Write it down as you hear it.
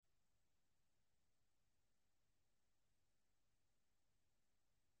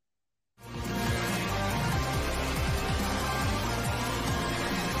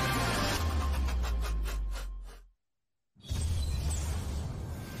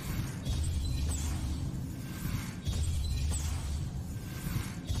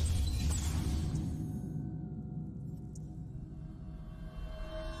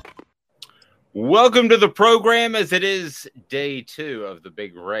Welcome to the program as it is day 2 of the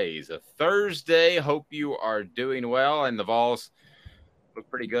Big Raise, a Thursday. Hope you are doing well, and the Vols look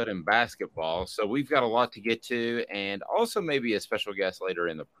pretty good in basketball. So we've got a lot to get to, and also maybe a special guest later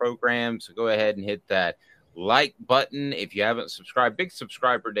in the program. So go ahead and hit that like button if you haven't subscribed. Big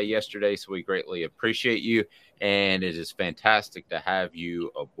subscriber day yesterday, so we greatly appreciate you, and it is fantastic to have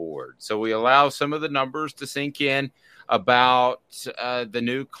you aboard. So we allow some of the numbers to sink in about the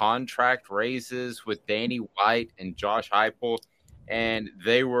new contract raises with Danny White and Josh Heupel, and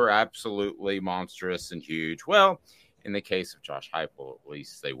they were absolutely monstrous and huge. Well, in the case of Josh Heupel, at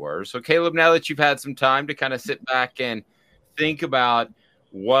least they were. So, Caleb, now that you've had some time to kind of sit back and think about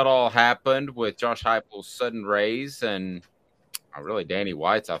what all happened with Josh Heupel's sudden raise and really Danny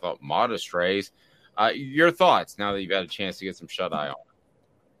White's, I thought, modest raise, your thoughts now that you've had a chance to get some shut-eye on?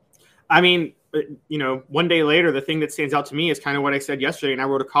 I mean, one day later, the thing that stands out to me is kind of what I said yesterday, and I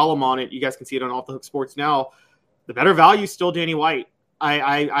wrote a column on it. You guys can see it on Off the Hook Sports now. The better value is still Danny White.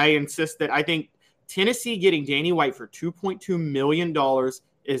 I insist that I think Tennessee getting Danny White for $2.2 million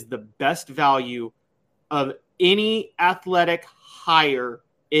is the best value of any athletic hire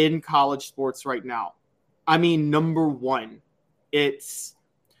in college sports right now. I mean, number one,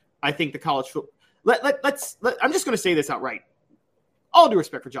 I think the college football. I'm just going to say this outright. All due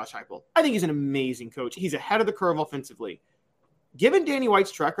respect for Josh Heupel, I think he's an amazing coach. He's ahead of the curve offensively. Given Danny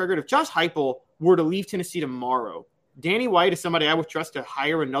White's track record, if Josh Heupel were to leave Tennessee tomorrow, Danny White is somebody I would trust to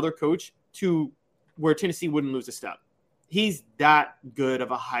hire another coach to where Tennessee wouldn't lose a step. He's that good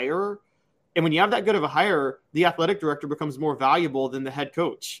of a hirer. And when you have that good of a hirer, the athletic director becomes more valuable than the head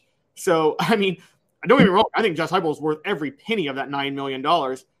coach. So, I mean, don't get me wrong. I think Josh Heupel is worth every penny of that $9 million.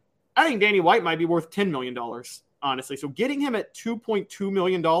 I think Danny White might be worth $10 million. Honestly. So getting him at $2.2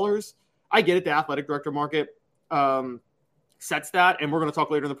 million, I get it. The athletic director market sets that. And we're going to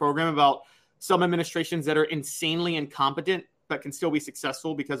talk later in the program about some administrations that are insanely incompetent, but can still be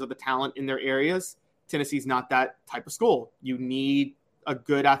successful because of the talent in their areas. Tennessee's not that type of school. You need a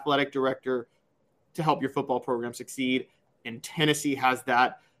good athletic director to help your football program succeed. And Tennessee has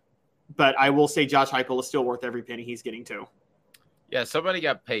that. But I will say Josh Heupel is still worth every penny he's getting too. Yeah, somebody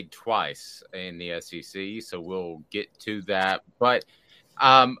got paid twice in the SEC, so we'll get to that. But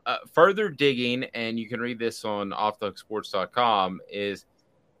further digging, and you can read this on offthehooksports.com, is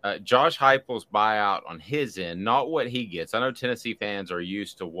Josh Heupel's buyout on his end, not what he gets. I know Tennessee fans are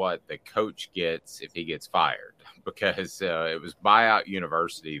used to what the coach gets if he gets fired because it was buyout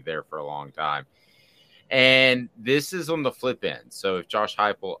university there for a long time. And this is on the flip end. So if Josh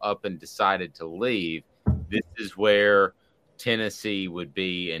Heupel up and decided to leave, this is where Tennessee would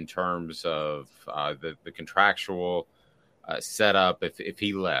be in terms of the contractual setup if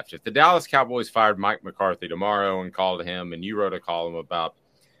he left. If the Dallas Cowboys fired Mike McCarthy tomorrow and called him, and you wrote a column about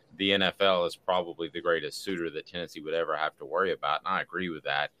the NFL is probably the greatest suitor that Tennessee would ever have to worry about, and I agree with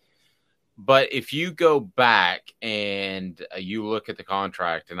that. But if you go back and you look at the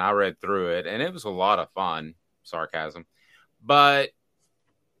contract, and I read through it, and it was a lot of fun, sarcasm, but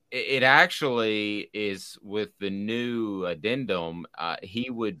it actually is with the new addendum. He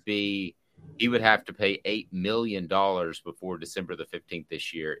would have to pay $8 million before December the 15th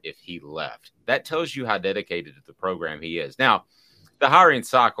this year if he left. That tells you how dedicated to the program he is. Now, the hiring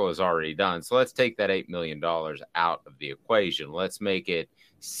cycle is already done, so let's take that $8 million out of the equation. Let's make it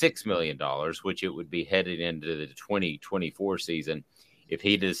 $6 million, which it would be headed into the 2024 season. If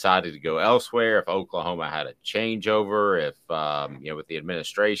he decided to go elsewhere, if Oklahoma had a changeover, if with the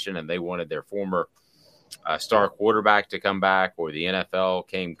administration and they wanted their former star quarterback to come back, or the NFL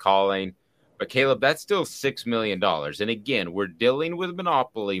came calling. But Caleb, that's still $6 million. And again, we're dealing with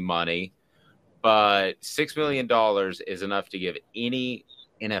monopoly money, but $6 million is enough to give any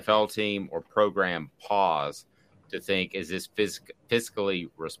NFL team or program pause to think, is this fiscally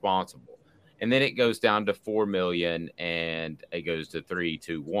responsible? And then it goes down to $4 million, and it goes to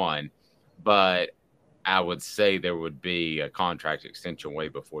 3-2-1. But I would say there would be a contract extension way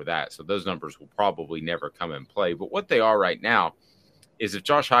before that. So those numbers will probably never come in play. But what they are right now is if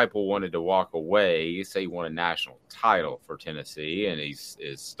Josh Heupel wanted to walk away, say he won a national title for Tennessee, and his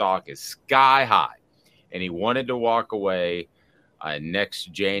stock is sky high, and he wanted to walk away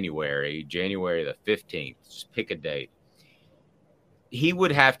next January the 15th, just pick a date, he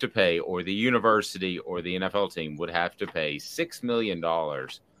would have to pay, or the university or the NFL team would have to pay $6 million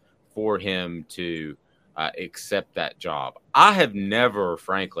for him to accept that job. I have never,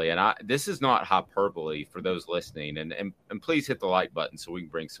 frankly, and this is not hyperbole for those listening, and please hit the like button so we can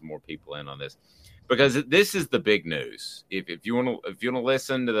bring some more people in on this, because this is the big news. If you want to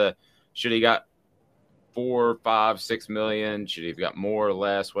listen to the should he got 4, 5, 6 million? Should he have got more or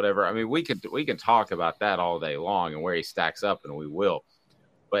less, whatever? I mean, we can talk about that all day long and where he stacks up, and we will.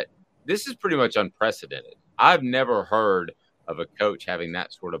 But this is pretty much unprecedented. I've never heard of a coach having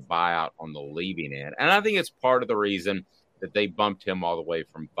that sort of buyout on the leaving end. And I think it's part of the reason that they bumped him all the way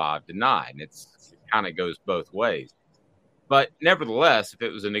from 5 to 9. It kind of goes both ways. But nevertheless, if it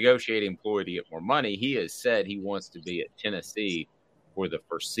was a negotiating ploy to get more money, he has said he wants to be at Tennessee for the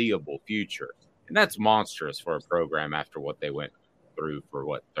foreseeable future. And that's monstrous for a program after what they went through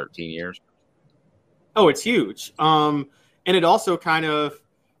for, 13 years? Oh, it's huge. And it also kind of,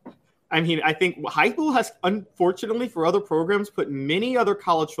 I think Heupel has, unfortunately for other programs, put many other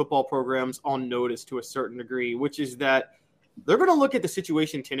college football programs on notice to a certain degree, which is that they're going to look at the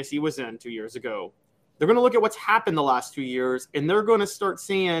situation Tennessee was in 2 years ago. They're going to look at what's happened the last 2 years, and they're going to start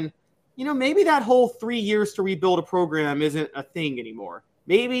saying, maybe that whole 3 years to rebuild a program isn't a thing anymore.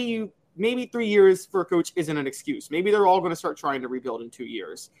 Maybe 3 years for a coach isn't an excuse. Maybe they're all going to start trying to rebuild in 2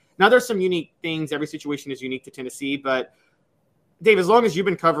 years. Now, there's some unique things. Every situation is unique to Tennessee. But, Dave, as long as you've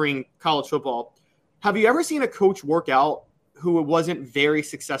been covering college football, have you ever seen a coach work out who wasn't very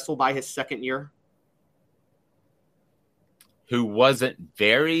successful by his second year? Who wasn't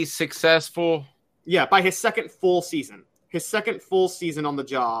very successful? Yeah, by his second full season. His second full season on the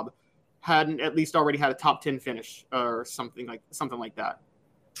job hadn't at least already had a top 10 finish or something like that.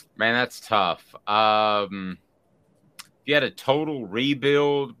 Man, that's tough. If you had a total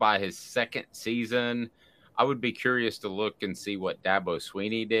rebuild by his second season, I would be curious to look and see what Dabo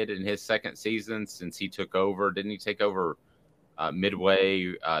Swinney did in his second season since he took over. Didn't he take over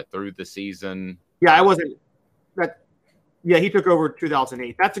midway through the season? Yeah, I wasn't. Yeah, he took over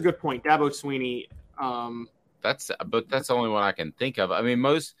 2008. That's a good point. Dabo Swinney. But that's the only one I can think of. I mean,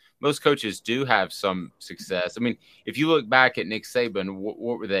 most coaches do have some success. I mean, if you look back at Nick Saban, what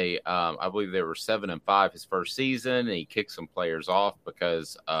were they? I believe they were 7-5 his first season, and he kicked some players off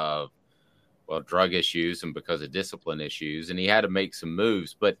because of drug issues and because of discipline issues, and he had to make some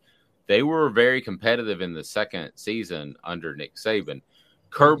moves. But they were very competitive in the second season under Nick Saban.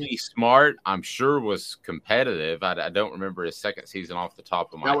 Kirby Smart, I'm sure, was competitive. I don't remember his second season off the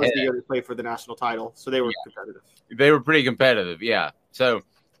top of my head. That was the year they played for the national title, so they were competitive. They were pretty competitive, yeah. So,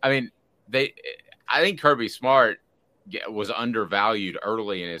 I mean, I think Kirby Smart was undervalued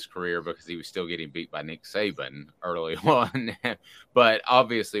early in his career because he was still getting beat by Nick Saban early on. But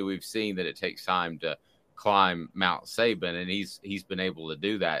obviously, we've seen that it takes time to climb Mount Saban, and he's been able to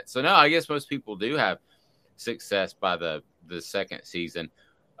do that. So, no, I guess most people do have success by the second season.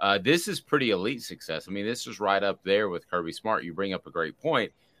 This is pretty elite success. I mean, this is right up there with Kirby Smart. You bring up a great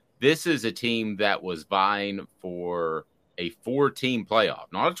point. This is a team that was vying for a 4-team playoff,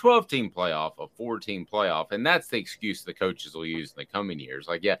 not a 12-team playoff, a 4-team playoff. And that's the excuse the coaches will use in the coming years.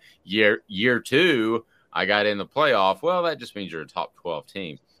 Like, year 2, I got in the playoff. Well, that just means you're a top 12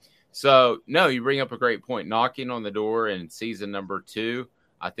 team. So, no, you bring up a great point. Knocking on the door in season number 2,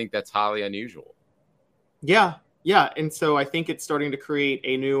 I think that's highly unusual. Yeah. And so I think it's starting to create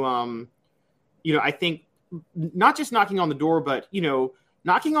a new, I think not just knocking on the door, but,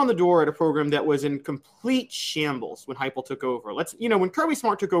 knocking on the door at a program that was in complete shambles when Heupel took over. When Kirby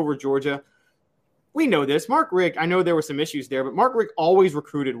Smart took over Georgia, we know this. Mark Richt, I know there were some issues there, but Mark Richt always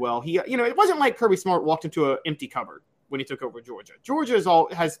recruited well. He, it wasn't like Kirby Smart walked into an empty cupboard when he took over Georgia. Georgia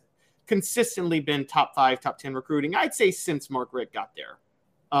has consistently been top 5, top 10 recruiting, I'd say, since Mark Richt got there.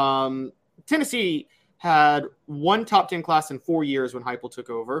 Tennessee had one top 10 class in 4 years when Heupel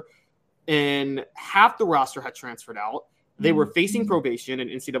took over, and half the roster had transferred out. They were facing probation and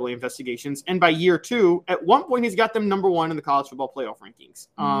NCAA investigations. And by year 2, at one point, he's got them number 1 in the college football playoff rankings.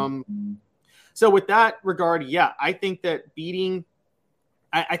 So with that regard, I think that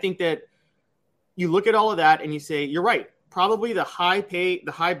I think that you look at all of that and you say, you're right. Probably the high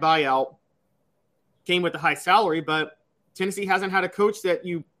buyout came with the high salary, but Tennessee hasn't had a coach that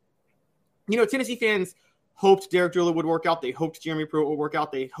Tennessee fans hoped Derek Doolittle would work out. They hoped Jeremy Pruitt would work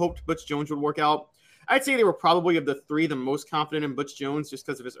out. They hoped Butch Jones would work out. I'd say they were probably of the 3 the most confident in Butch Jones just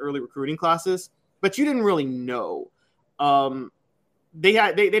because of his early recruiting classes. But you didn't really know. They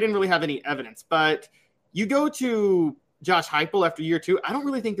didn't really have any evidence. But you go to Josh Heupel after year 2, I don't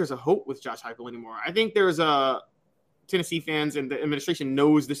really think there's a hope with Josh Heupel anymore. I think there's Tennessee fans and the administration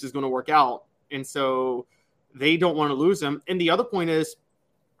knows this is going to work out, and so they don't want to lose him. And the other point is,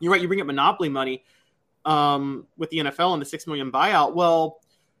 you're right, you bring up monopoly money with the NFL and the $6 million buyout. Well,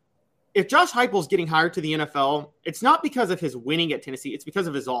 if Josh Heupel's getting hired to the NFL, it's not because of his winning at Tennessee. It's because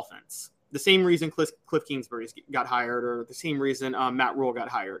of his offense. The same reason Cliff Kingsbury got hired, or the same reason Matt Rhule got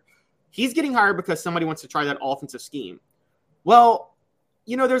hired. He's getting hired because somebody wants to try that offensive scheme. Well,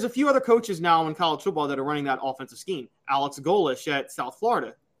 there's a few other coaches now in college football that are running that offensive scheme. Alex Golesh at South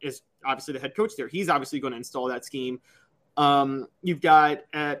Florida is obviously the head coach there. He's obviously going to install that scheme. You've got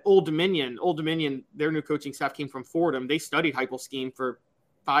at Old Dominion, their new coaching staff came from Fordham. They studied Heupel's scheme for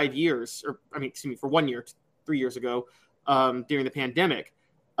 5 years, for 1 year, 3 years ago, during the pandemic.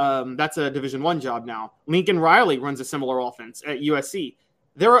 That's a Division I job now. Lincoln Riley runs a similar offense at USC.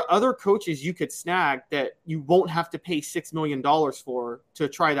 There are other coaches you could snag that you won't have to pay $6 million for to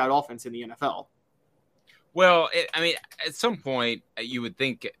try that offense in the NFL. Well, at some point, you would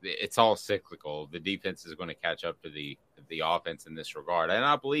think it's all cyclical. The defense is going to catch up to the offense in this regard. And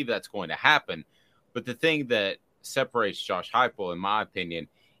I believe that's going to happen. But the thing that separates Josh Heupel, in my opinion,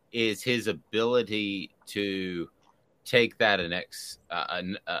 is his ability to take that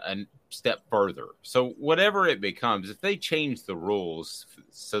a step further. So whatever it becomes, if they change the rules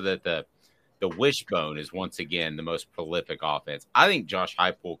so that the wishbone is once again the most prolific offense, I think Josh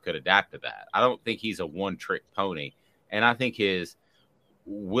Heupel could adapt to that. I don't think he's a one-trick pony. And I think his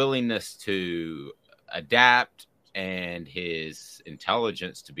willingness to adapt and his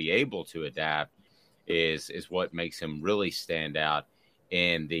intelligence to be able to adapt is what makes him really stand out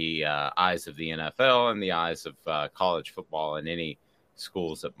in the eyes of the NFL and the eyes of college football and any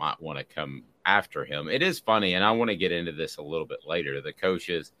schools that might want to come after him. It is funny, and I want to get into this a little bit later.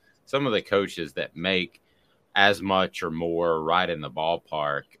 Some of the coaches that make as much or more right in the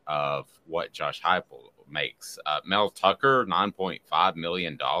ballpark of what Josh Heupel makes. Mel Tucker, $9.5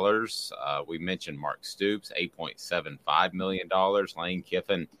 million. We mentioned Mark Stoops, $8.75 million. Lane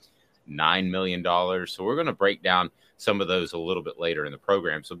Kiffin, $9 million. So we're going to break down some of those a little bit later in the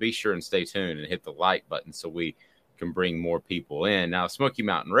program. So be sure and stay tuned and hit the like button so we can bring more people in. Now, Smoky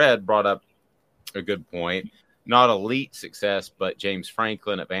Mountain Red brought up a good point. Not elite success, but James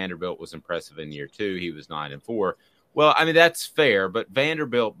Franklin at Vanderbilt was impressive in year 2. He was 9-4. Well, that's fair, but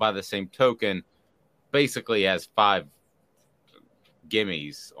Vanderbilt, by the same token, basically has 5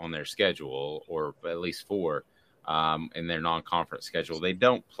 gimmies on their schedule, or at least 4 in their non-conference schedule. They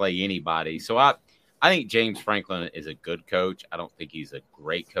don't play anybody. So I think James Franklin is a good coach. I don't think he's a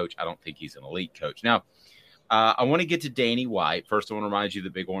great coach. I don't think he's an elite coach. Now, I want to get to Danny White. First, I want to remind you the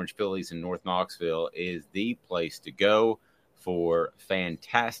Big Orange Phillies in North Knoxville is the place to go for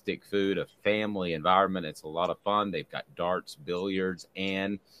fantastic food, a family environment. It's a lot of fun. They've got darts, billiards,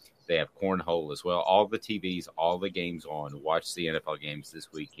 and they have cornhole as well. All the TVs, all the games on. Watch the NFL games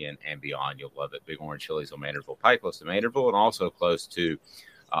this weekend and beyond. You'll love it. Big Orange Chili's on Maynardville Pike, close to Maynardville, and also close to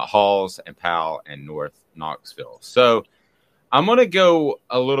Halls and Powell and North Knoxville. So I'm going to go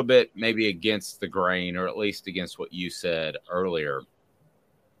a little bit maybe against the grain, or at least against what you said earlier.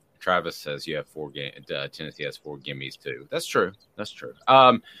 Travis says you have 4 games. Tennessee has 4 gimmies too. That's true.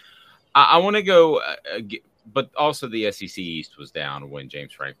 I want to go, but also the SEC East was down when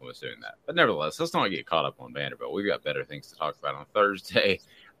James Franklin was doing that. But nevertheless, let's not get caught up on Vanderbilt. We've got better things to talk about on Thursday.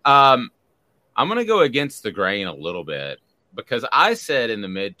 I'm going to go against the grain a little bit because I said in the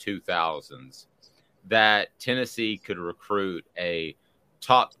mid-2000s that Tennessee could recruit a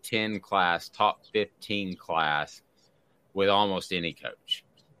top 10 class, top 15 class with almost any coach.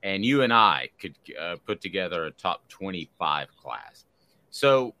 And you and I could put together a top 25 class.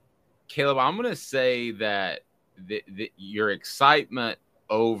 So, Caleb, I'm going to say that your excitement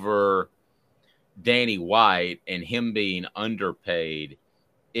over Danny White and him being underpaid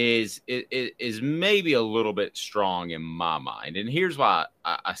is maybe a little bit strong in my mind. And here's why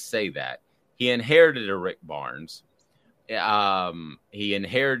I say that. He inherited a Rick Barnes. He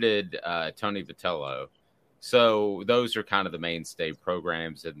inherited Tony Vitello. So those are kind of the mainstay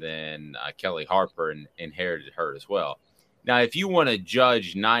programs. And then Kelly Harper inherited her as well. Now, if you want to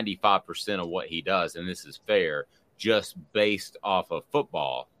judge 95% of what he does, and this is fair, just based off of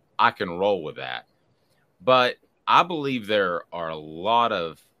football, I can roll with that. But I believe there are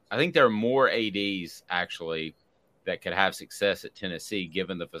I think there are more ADs actually that could have success at Tennessee,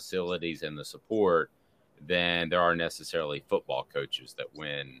 given the facilities and the support, than there are necessarily football coaches that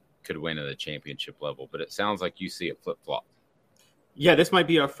could win at the championship level. But it sounds like you see it flip-flop. Yeah, this might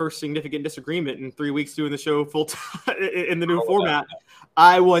be our first significant disagreement in 3 weeks doing the show full time in the new format.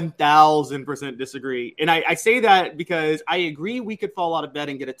 I 1,000% disagree. And I say that because I agree we could fall out of bed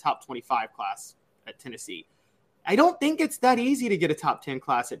and get a top 25 class at Tennessee. I don't think it's that easy to get a top 10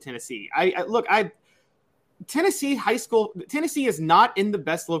 class at Tennessee. Tennessee is not in the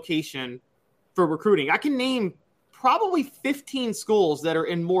best location for recruiting. I can name probably 15 schools that are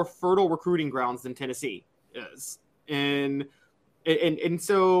in more fertile recruiting grounds than Tennessee is. And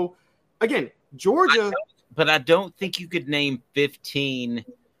so, again, Georgia. But I don't think you could name 15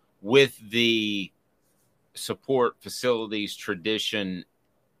 with the support, facilities, tradition,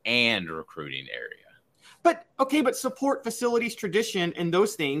 and recruiting area. But support, facilities, tradition, and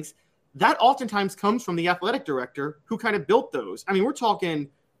those things, that oftentimes comes from the athletic director who kind of built those. I mean, we're talking,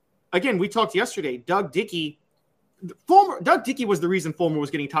 again, we talked yesterday, Doug Dickey was the reason Fulmer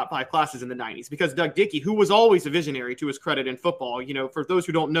was getting top 5 classes in the 90s, because Doug Dickey, who was always a visionary to his credit in football, for those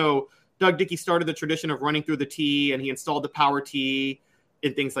who don't know, Doug Dickey started the tradition of running through the tee, and he installed the power tee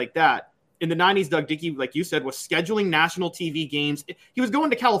and things like that. In the 90s, Doug Dickey, like you said, was scheduling national TV games. He was going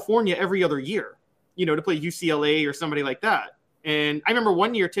to California every other year, to play UCLA or somebody like that. And I remember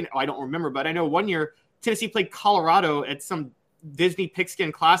one year, I don't remember, but I know one year Tennessee played Colorado at some Disney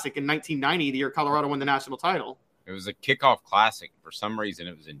Pigskin Classic in 1990, the year Colorado won the national title. It was a kickoff classic. For some reason,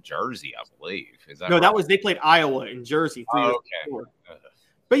 it was in Jersey, I believe. Is that no? right? That was, they played Iowa in Jersey 3 years before.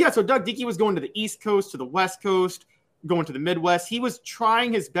 But yeah, so Doug Dickey was going to the East Coast, to the West Coast, going to the Midwest. He was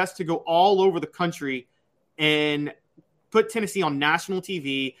trying his best to go all over the country and put Tennessee on national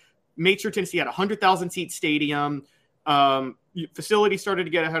TV. Made sure Tennessee had a 100,000-seat stadium. Facility started to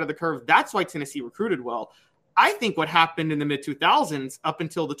get ahead of the curve. That's why Tennessee recruited well. I think what happened in the mid-2000s up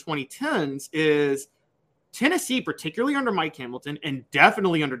until the 2010s is Tennessee, particularly under Mike Hamilton and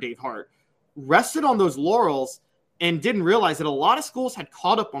definitely under Dave Hart, rested on those laurels and didn't realize that a lot of schools had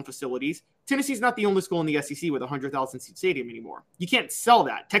caught up on facilities. Tennessee's not the only school in the SEC with a 100,000-seat stadium anymore. You can't sell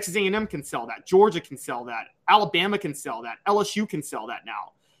that. Texas A&M can sell that. Georgia can sell that. Alabama can sell that. LSU can sell that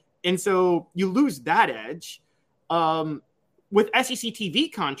now. And so you lose that edge. With SEC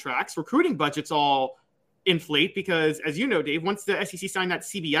TV contracts, recruiting budgets all inflate because, as you know, Dave, once the SEC signed that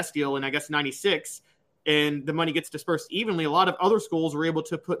CBS deal in, I guess, 96, and the money gets dispersed evenly, a lot of other schools were able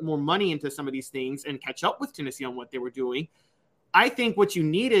to put more money into some of these things and catch up with Tennessee on what they were doing. I think what you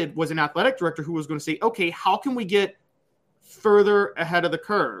needed was an athletic director who was going to say, okay, how can we get further ahead of the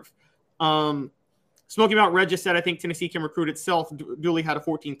curve? Smoky Mountain Red just said, I think Tennessee can recruit itself. Dooley had a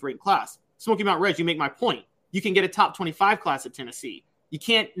 14th ranked class. Smoky Mountain Red, you make my point. You can get a top 25 class at Tennessee. You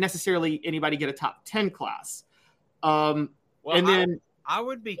can't necessarily anybody get a top 10 class. And then I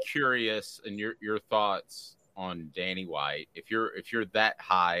would be curious in your thoughts on Danny White. If you're that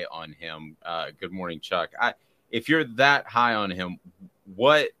high on him, good morning, Chuck. If you're that high on him,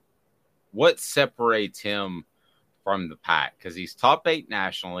 what separates him from the pack? Because he's top 8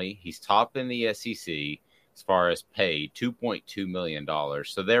 nationally. He's top in the SEC as far as pay, $2.2 million.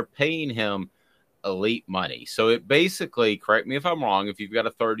 So they're paying him elite money. So it basically, correct me if I'm wrong, if you've got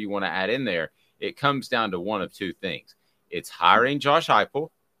a third you want to add in there, it comes down to one of two things. It's hiring Josh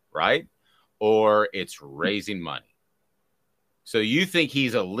Heupel, right? Or it's raising money. So you think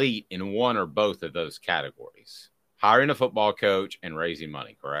he's elite in one or both of those categories? Hiring a football coach and raising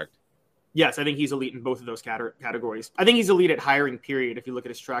money, correct? Yes, I think he's elite in both of those categories. I think he's elite at hiring, period, if you look at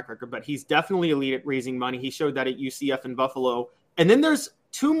his track record, but he's definitely elite at raising money. He showed that at UCF and Buffalo. And then there's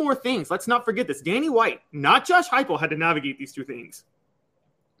two more things. Let's not forget this. Danny White, not Josh Heupel, had to navigate these two things.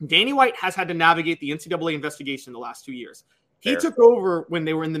 Danny White has had to navigate the NCAA investigation the last 2 years. He took over when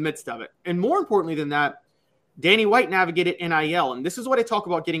they were in the midst of it. And more importantly than that, Danny White navigated NIL. And this is what I talk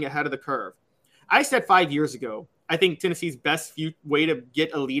about getting ahead of the curve. I said 5 years ago, I think Tennessee's best way to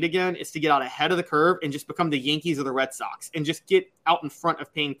get elite again is to get out ahead of the curve and just become the Yankees or the Red Sox and just get out in front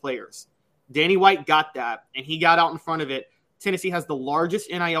of paying players. Danny White got that, and he got out in front of it. Tennessee has the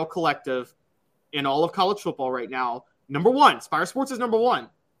largest NIL collective in all of college football right now. Number one, Spire Sports is number one.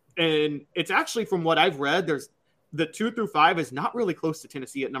 And it's actually, from what I've read, there's the 2 through 5 is not really close to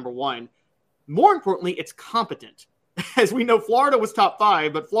Tennessee at number one. More importantly, it's competent. As we know, Florida was top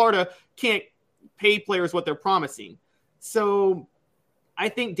 5, but Florida can't pay players what they're promising. So I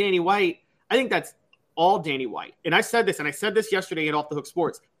think Danny White, I think that's all Danny White. And I said this yesterday at Off the Hook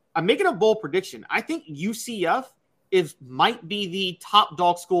Sports. I'm making a bold prediction. I think UCF might be the top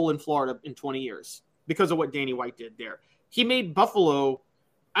dog school in Florida in 20 years because of what Danny White did there. He made Buffalo.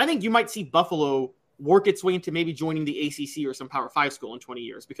 I think you might see Buffalo work its way into maybe joining the ACC or some Power 5 school in 20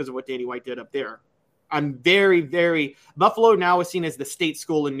 years because of what Danny White did up there. I'm very, very – Buffalo now is seen as the state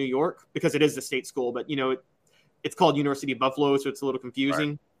school in New York because it is the state school, but, it's called University of Buffalo, so it's a little confusing.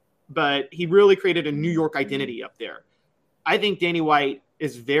 Right. But he really created a New York identity up there. I think Danny White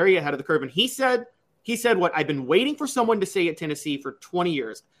is very ahead of the curve. And he said what I've been waiting for someone to say at Tennessee for 20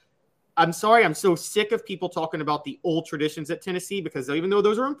 years. I'm sorry, I'm so sick of people talking about the old traditions at Tennessee because even though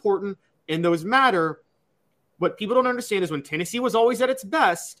those are important and those matter, what people don't understand is when Tennessee was always at its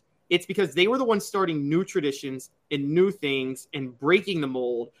best, it's because they were the ones starting new traditions and new things and breaking the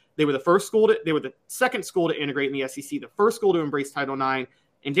mold. They were the second school to integrate in the SEC, the first school to embrace Title IX.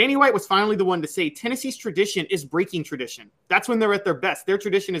 And Danny White was finally the one to say Tennessee's tradition is breaking tradition. That's when they're at their best. Their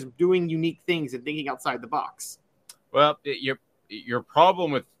tradition is doing unique things and thinking outside the box. Well, your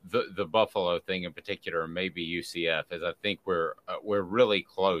problem with the Buffalo thing in particular, maybe UCF, is I think we're really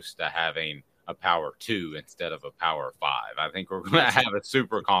close to having a power 2 instead of a power 5. I think we're going to have a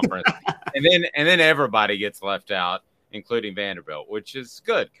super conference, and then everybody gets left out, including Vanderbilt, which is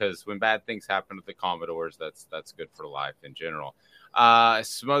good because when bad things happen with the Commodores, that's good for life in general.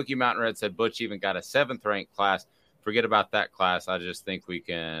 Smoky Mountain Red said Butch even got a 7th ranked class. Forget about that class. I just think we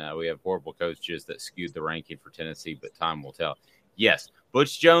have horrible coaches that skewed the ranking for Tennessee, but time will tell. Yes,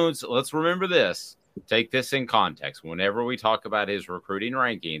 Butch Jones, let's remember this. Take this in context. Whenever we talk about his recruiting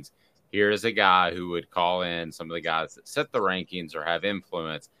rankings, here is a guy who would call in some of the guys that set the rankings or have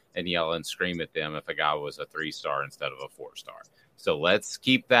influence and yell and scream at them if a guy was a 3-star instead of a 4-star. So let's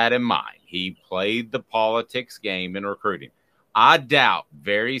keep that in mind. He played the politics game in recruiting. I doubt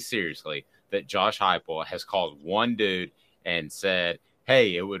very seriously that Josh Heupel has called one dude and said,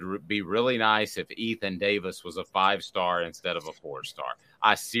 hey, it would be really nice if Ethan Davis was a 5-star instead of a 4-star.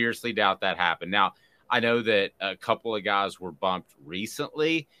 I seriously doubt that happened. Now, I know that a couple of guys were bumped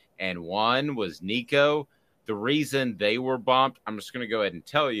recently, and one was Nico. The reason they were bumped, I'm just going to go ahead and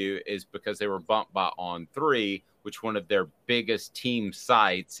tell you, is because they were bumped by On3, which one of their biggest team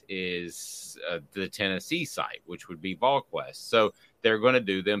sites is the Tennessee site, which would be VolQuest. So they're going to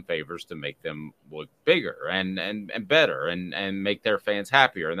do them favors to make them look bigger and better and make their fans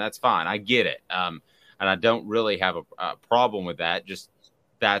happier. And that's fine. I get it. And I don't really have a problem with that. Just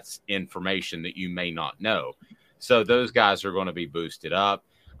that's information that you may not know. So those guys are going to be boosted up.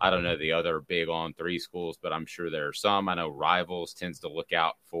 I don't know the other big On3 schools, but I'm sure there are some. I know Rivals tends to look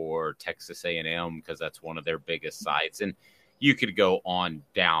out for Texas A&M because that's one of their biggest sites. And you could go on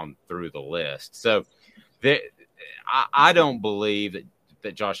down through the list. So I don't believe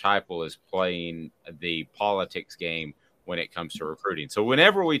that Josh Heupel is playing the politics game when it comes to recruiting. So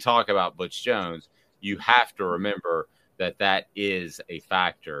whenever we talk about Butch Jones, you have to remember that is a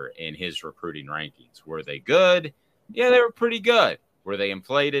factor in his recruiting rankings. Were they good? Yeah, they were pretty good. Were they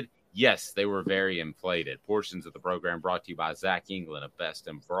inflated? Yes, they were very inflated. Portions of the program brought to you by Zach England of Best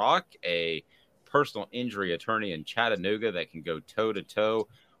and Brock, a personal injury attorney in Chattanooga that can go toe-to-toe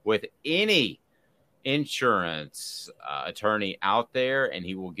with any insurance attorney out there, and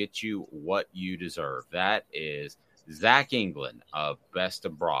he will get you what you deserve. That is Zach England of Best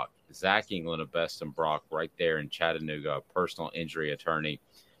and Brock. Zach England of Best and Brock right there in Chattanooga, a personal injury attorney.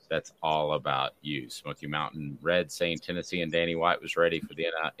 That's all about you. Smoky Mountain Red saying Tennessee and Danny White was ready for the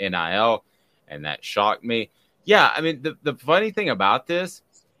NIL, and that shocked me. Yeah, I mean, the funny thing about this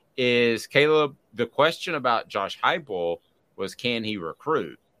is, Caleb, the question about Josh Heupel was, can he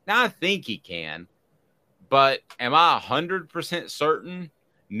recruit? Now, I think he can, but am I 100% certain?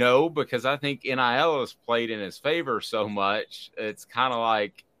 No, because I think NIL has played in his favor so much, it's kind of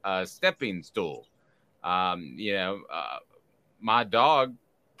like a stepping stool. My dog,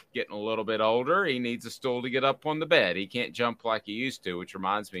 getting a little bit older, he needs a stool to get up on the bed. He can't jump like he used to, which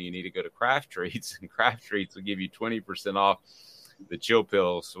reminds me, you need to go to Craft Treats, and Craft Treats will give you 20% off the chill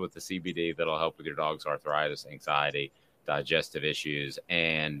pills with the CBD that'll help with your dog's arthritis, anxiety, digestive issues,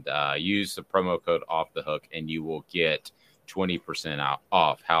 and use the promo code Off the Hook, and you will get 20%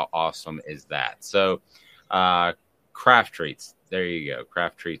 off. How awesome is that? So Craft Treats, there you go,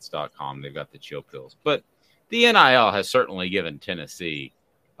 crafttreats.com. They've got the chill pills. But the NIL has certainly given Tennessee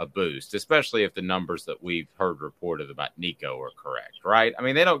a boost, especially if the numbers that we've heard reported about Nico are correct, right? I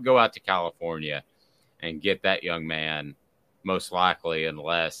mean, they don't go out to California and get that young man, most likely,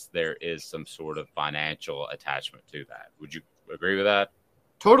 unless there is some sort of financial attachment to that. Would you agree with that?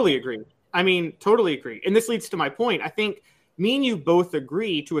 Totally agree. I mean, totally agree. And this leads to my point. I think me and you both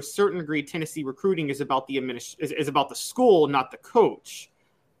agree to a certain degree Tennessee recruiting is about is about the school, not the coach.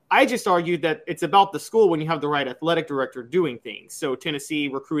 I just argued that it's about the school when you have the right athletic director doing things. So Tennessee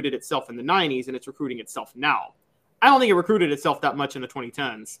recruited itself in the 90s, and it's recruiting itself now. I don't think it recruited itself that much in the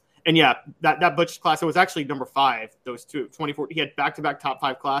 2010s. And yeah, that Butch class, it was actually number 5, those two. 2014, he had back-to-back top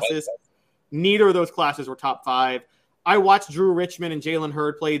 5 classes. Neither of those classes were top 5. I watched Drew Richmond and Jalen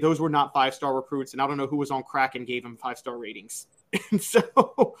Hurd play. Those were not 5-star recruits, and I don't know who was on crack and gave him 5-star ratings. And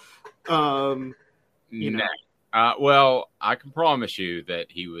so, well, I can promise you that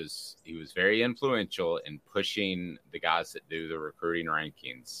he was very influential in pushing the guys that do the recruiting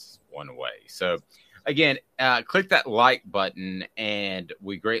rankings one way. So, again, click that like button, and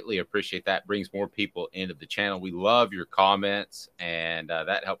we greatly appreciate that. It brings more people into the channel. We love your comments, and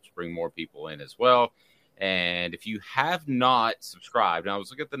that helps bring more people in as well. And if you have not subscribed, and I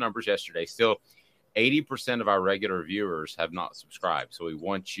was looking at the numbers yesterday, still 80% of our regular viewers have not subscribed. So we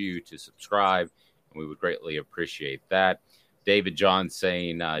want you to subscribe, and we would greatly appreciate that. David John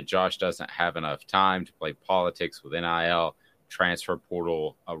saying Josh doesn't have enough time to play politics with NIL. transfer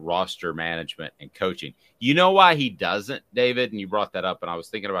portal, roster management, and coaching. You know why he doesn't, David? And you brought that up, and I was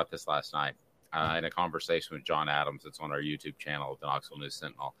thinking about this last night in a conversation with John Adams. It's on our YouTube channel, the Knoxville News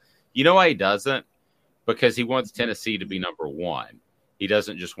Sentinel. You know why he doesn't? Because he wants Tennessee to be number one. He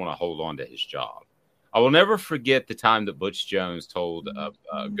doesn't just want to hold on to his job. I will never forget the time that Butch Jones told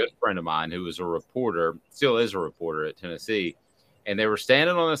a good friend of mine who was a reporter, still is a reporter at Tennessee, and they were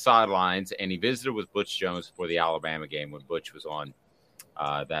standing on the sidelines, and he visited with Butch Jones before the Alabama game when Butch was on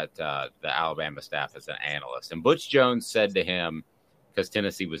the Alabama staff as an analyst. And Butch Jones said to him, because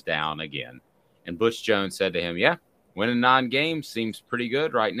Tennessee was down again, and Butch Jones said to him, yeah, winning 9 games seems pretty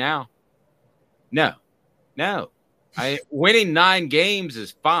good right now. No. Winning 9 games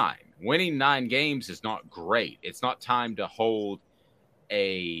is fine. Winning 9 games is not great. It's not time to hold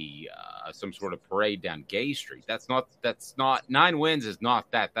some sort of parade down Gay Street. That's not 9 wins is not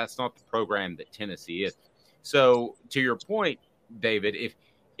that. That's not the program that Tennessee is. So to your point, David,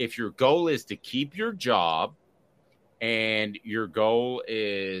 if your goal is to keep your job and your goal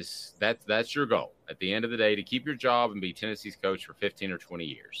is that's your goal at the end of the day, to keep your job and be Tennessee's coach for 15 or 20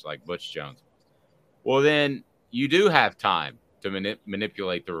 years, like Butch Jones was, well, then you do have time to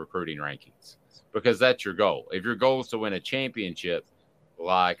manipulate the recruiting rankings because that's your goal. If your goal is to win a championship,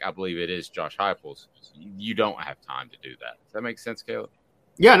 like I believe it is Josh Heupel's, you don't have time to do that. Does that make sense, Caleb?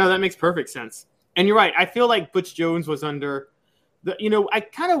 Yeah, no, that makes perfect sense. And you're right. I feel like Butch Jones was under I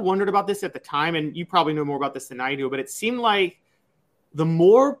kind of wondered about this at the time, and you probably know more about this than I do, but it seemed like the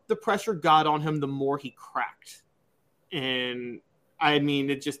more the pressure got on him, the more he cracked. And I mean,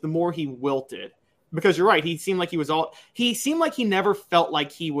 the more he wilted. Because you're right, he seemed like he never felt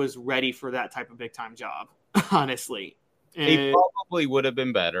like he was ready for that type of big time job, honestly. And he probably would have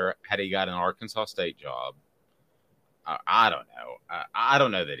been better had he got an Arkansas State job. I don't know. I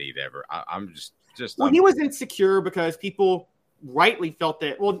don't know that he'd ever. I'm just. Well, he was insecure because people rightly felt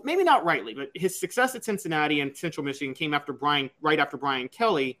that. Well, maybe not rightly, but his success at Cincinnati and Central Michigan came right after Brian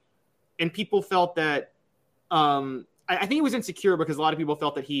Kelly, and people felt that. I think he was insecure because a lot of people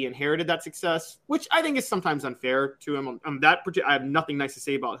felt that he inherited that success, which I think is sometimes unfair to him. I have nothing nice to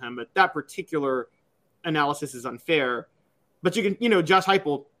say about him, but that particular analysis is unfair. But you can, Josh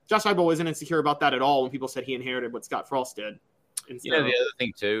Heupel wasn't insecure about that at all when people said he inherited what Scott Frost did. And so, the other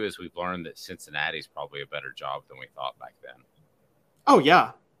thing too is we've learned that Cincinnati's probably a better job than we thought back then. Oh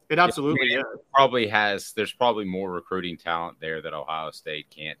yeah, it absolutely is. There's probably more recruiting talent there that Ohio State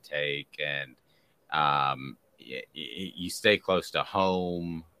can't take, and you stay close to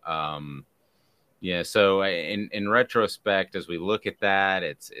home. So in retrospect, as we look at that,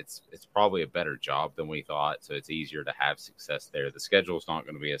 it's probably a better job than we thought. So it's easier to have success there. The schedule's not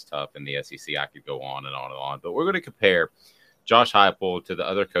going to be as tough in the SEC. I could go on and on and on, but we're going to compare Josh Heupel to the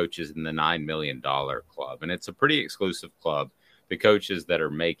other coaches in the $9 million club. And it's a pretty exclusive club. The coaches that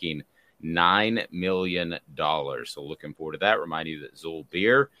are making $9 million. So looking forward to that. Remind you that Zool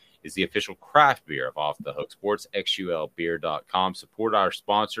Beer is the official craft beer of Off the Hook Sports, xulbeer.com. Support our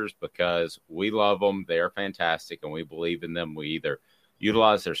sponsors because we love them. They are fantastic, and we believe in them. We either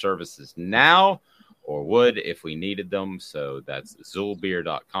utilize their services now or would if we needed them. So that's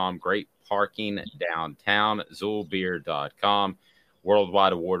zulbeer.com. Great parking downtown, zulbeer.com.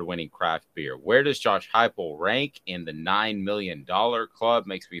 Worldwide award-winning craft beer. Where does Josh Heupel rank in the $9 million club?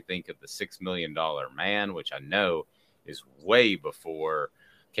 Makes me think of the $6 million man, which I know is way before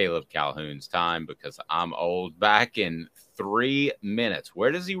Caleb Calhoun's time because I'm old. Back in 3 minutes.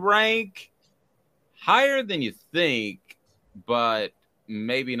 Where does he rank? Higher than you think, but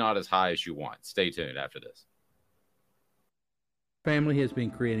maybe not as high as you want. Stay tuned after this. Family has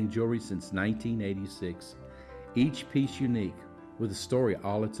been creating jewelry since 1986. Each piece unique with a story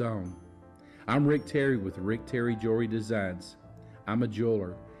all its own. I'm Rick Terry with Rick Terry Jewelry Designs. I'm a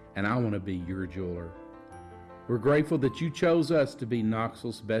jeweler, and I want to be your jeweler. We're grateful that you chose us to be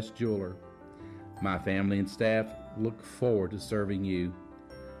Knoxville's best jeweler. My family and staff look forward to serving you.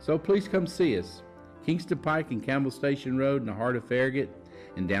 So please come see us. Kingston Pike and Campbell Station Road in the heart of Farragut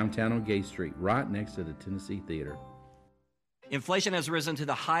and downtown on Gay Street, right next to the Tennessee Theater. Inflation has risen to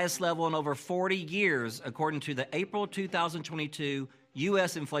the highest level in over 40 years, according to the April 2022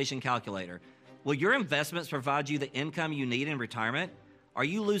 U.S. Inflation Calculator. Will your investments provide you the income you need in retirement? Are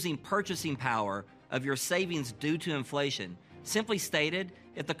you losing purchasing power of your savings due to inflation? Simply stated,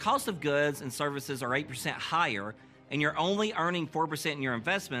 if the cost of goods and services are 8% higher and you're only earning 4% in your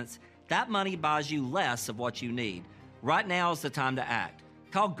investments, that money buys you less of what you need. Right now is the time to act.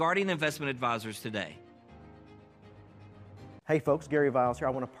 Call Guardian Investment Advisors today. Hey folks, Gary Viles here.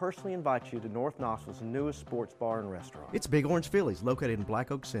 I want to personally invite you to North Knoxville's newest sports bar and restaurant. It's Big Orange Phillies, located in Black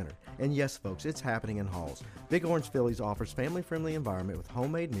Oak Center. And yes, folks, it's happening in Halls. Big Orange Phillies offers family-friendly environment with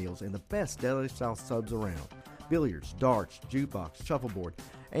homemade meals and the best deli-style subs around. Billiards, darts, jukebox, shuffleboard,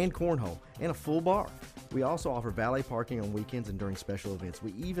 and cornhole, and a full bar. We also offer valet parking on weekends and during special events.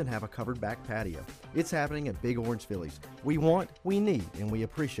 We even have a covered back patio. It's happening at Big Orange Phillies. We want, we need, and we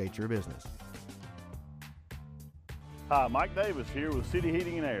appreciate your business. Hi, Mike Davis here with City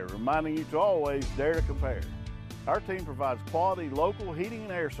Heating and Air, reminding you to always dare to compare. Our team provides quality local heating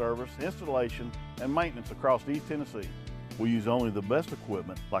and air service, installation, and maintenance across East Tennessee. We use only the best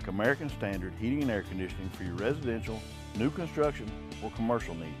equipment like American Standard Heating and Air Conditioning for your residential, new construction, or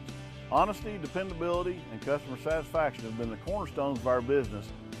commercial needs. Honesty, dependability, and customer satisfaction have been the cornerstones of our business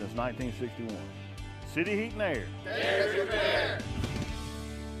since 1961. City Heat and Air. Dare to compare.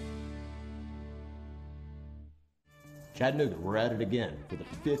 Chattanooga, we're at it again. For the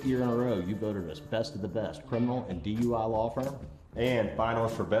 5th year in a row, you voted us best of the best criminal and DUI law firm. And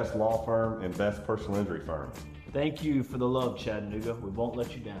finalists for best law firm and best personal injury firm. Thank you for the love, Chattanooga. We won't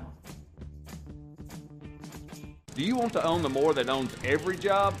let you down. Do you want to own the more that owns every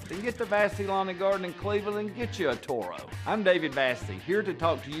job? Then get to Vassey Lawn and Garden in Cleveland and get you a Toro. I'm David Vassey, here to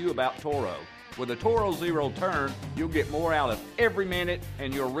talk to you about Toro. With a Toro Zero Turn, you'll get more out of every minute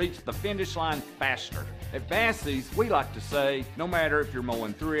and you'll reach the finish line faster. At Vassey's, we like to say, no matter if you're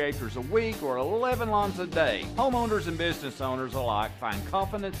mowing 3 acres a week or 11 lawns a day, homeowners and business owners alike find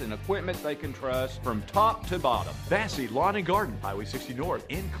confidence in equipment they can trust from top to bottom. Vassey Lawn and Garden, Highway 60 North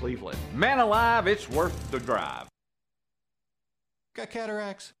in Cleveland. Man alive, it's worth the drive. Got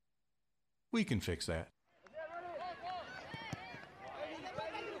cataracts? We can fix that.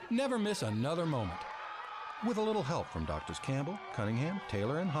 Never miss another moment. With a little help from Doctors Campbell, Cunningham,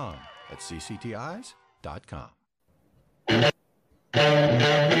 Taylor, and Hahn at ccteyes.com.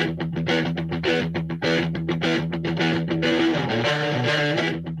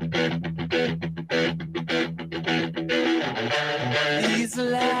 Please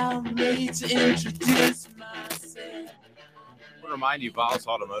allow me to introduce myself. I want to remind you, Viles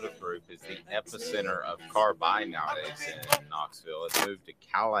Automotive Group is the epicenter of car buying nowadays in Knoxville. It's moved to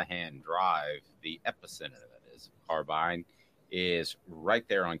Callahan Drive, the epicenter, that is, of car buying is right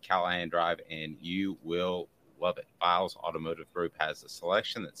there on Callahan Drive, and you will love it. Viles Automotive Group has a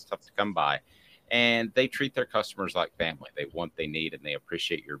selection that's tough to come by, and they treat their customers like family. They want, they need, and they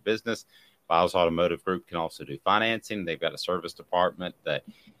appreciate your business. Viles Automotive Group can also do financing. They've got a service department that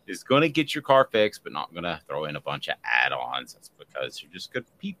is going to get your car fixed, but not going to throw in a bunch of add-ons. That's because you're just good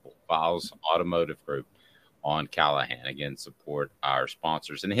people. Viles Automotive Group on Callahan. Again, support our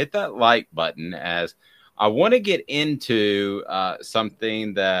sponsors and hit that like button, as I want to get into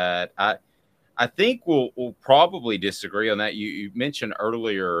something that I think we'll probably disagree on. That you mentioned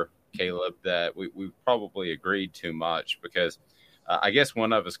earlier, Caleb, that we probably agreed too much, because I guess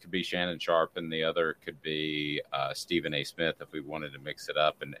one of us could be Shannon Sharp and the other could be Stephen A. Smith if we wanted to mix it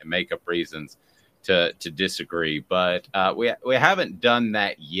up and make up reasons to disagree. But we haven't done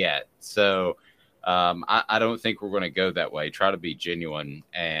that yet. So I don't think we're going to go that way. Try to be genuine,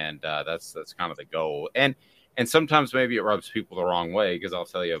 and that's kind of the goal. And sometimes maybe it rubs people the wrong way, because I'll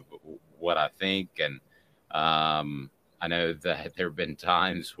tell you what I think. And I know that there have been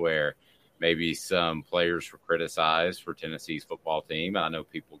times where maybe some players were criticized for Tennessee's football team. And I know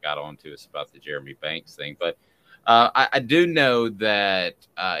people got on to us about the Jeremy Banks thing. But I do know that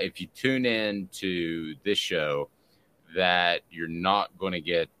if you tune in to this show, that you're not going to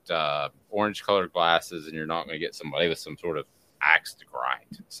get orange-colored glasses, and you're not going to get somebody with some sort of axe to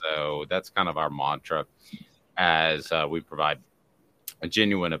grind. So that's kind of our mantra as we provide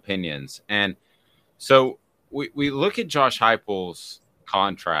genuine opinions. And so we look at Josh Heupel's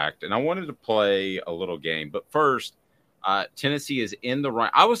contract, and I wanted to play a little game. But first, Tennessee is in the run.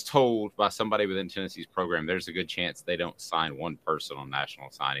 I was told by somebody within Tennessee's program there's a good chance they don't sign one person on National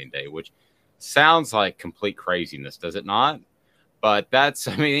Signing Day, which sounds like complete craziness, does it not? But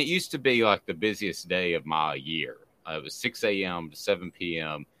it used to be like the busiest day of my year. It was 6 a.m. to 7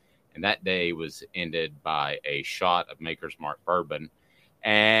 p.m., and that day was ended by a shot of Maker's Mark bourbon.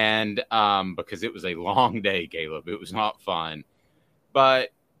 And because it was a long day, Caleb, it was not fun. But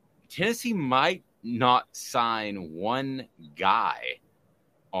Tennessee might not sign one guy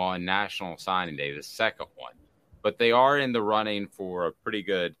on National Signing Day, the second one. But they are in the running for a pretty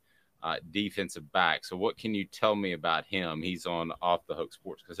good defensive back. So what can you tell me about him? He's on Off the Hook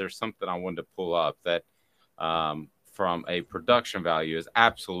Sports, because there's something I wanted to pull up that from a production value is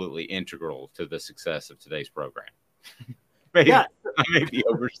absolutely integral to the success of today's program. I may be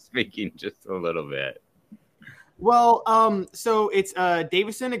over speaking just a little bit. Well, so it's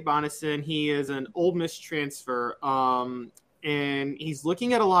Davison Igbanason. He is an Ole Miss transfer, and he's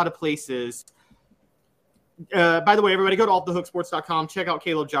looking at a lot of places. By the way, everybody go to offthehooksports.com. Check out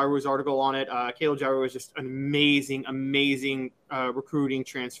Caleb Jairu's article on it. Caleb Jairu is just an amazing recruiting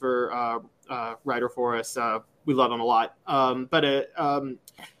transfer writer for us. We love him a lot. But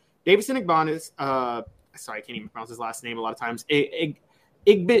Davison Igbanas, sorry, I can't even pronounce his last name a lot of times.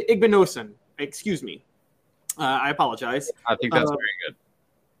 Igbinosun, excuse me. I apologize. I think that's very good.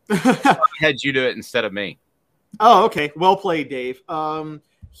 I had you do it instead of me. Oh, okay. Well played, Dave.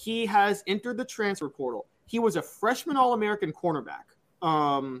 He has entered the transfer portal. He was a freshman All-American cornerback,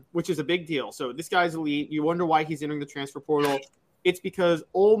 which is a big deal. So this guy's elite. You wonder why he's entering the transfer portal. It's because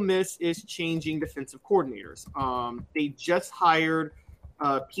Ole Miss is changing defensive coordinators. They just hired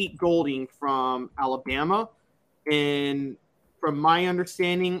Pete Golding from Alabama. And from my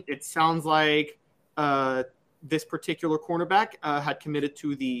understanding, it sounds like this particular cornerback had committed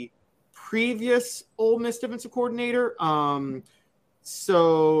to the previous Ole Miss defensive coordinator.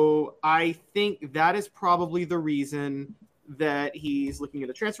 So I think that is probably the reason that he's looking at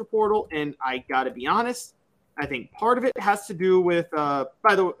the transfer portal. And I got to be honest, I think part of it has to do with, the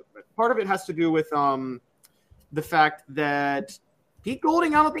fact that Pete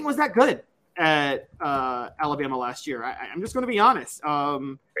Golding, I don't think was that good at Alabama last year. I'm just going to be honest.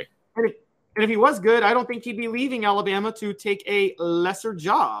 And if he was good, I don't think he'd be leaving Alabama to take a lesser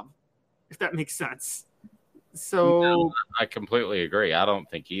job, if that makes sense. So no, I completely agree. I don't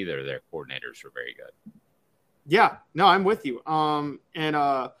think either of their coordinators are very good. Yeah, no, I'm with you. And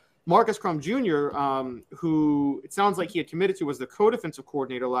Marcus Crum Jr., who it sounds like he had committed to, was the co-defensive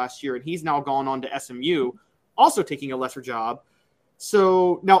coordinator last year, and he's now gone on to SMU, also taking a lesser job.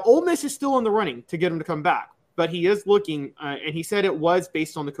 So now Ole Miss is still in the running to get him to come back, but he is looking, and he said it was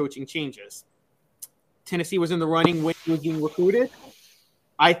based on the coaching changes. Tennessee was in the running when he was being recruited.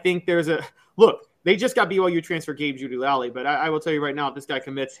 I think there's a – look, they just got BYU transfer Gabe Jeudy-Lally, but I will tell you right now, if this guy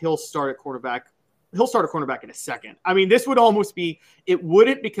commits, he'll start a cornerback in a second. I mean, this would almost be – it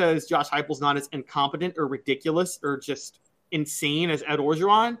wouldn't because Josh Heupel's not as incompetent or ridiculous or just insane as Ed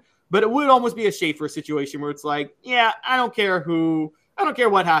Orgeron, but it would almost be a Schaefer situation where it's like, yeah, I don't care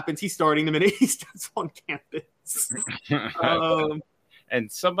what happens. He's starting the minute he steps on campus. And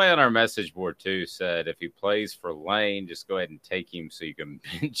somebody on our message board, too, said if he plays for Lane, just go ahead and take him so you can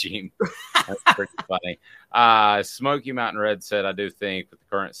bench him. That's pretty funny. Smoky Mountain Red said, I do think with the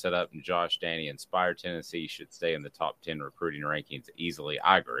current setup and Josh Danny, Inspired Tennessee should stay in the top 10 recruiting rankings easily.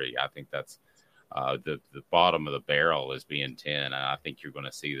 I agree. I think that's the bottom of the barrel is being 10. And I think you're going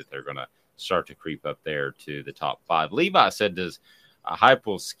to see that they're going to start to creep up there to the top 5. Levi said, does a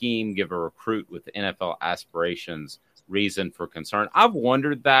Heupel's scheme give a recruit with NFL aspirations reason for concern? I've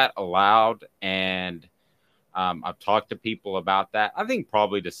wondered that aloud, and I've talked to people about that. I think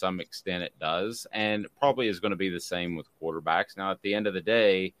probably to some extent it does, and probably is going to be the same with quarterbacks. Now, at the end of the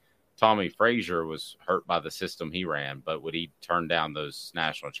day, Tommy Frazier was hurt by the system he ran, but would he turn down those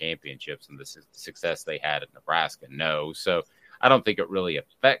national championships and the success they had at Nebraska? No. So I don't think it really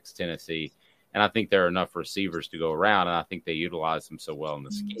affects Tennessee, and I think there are enough receivers to go around, and I think they utilize them so well in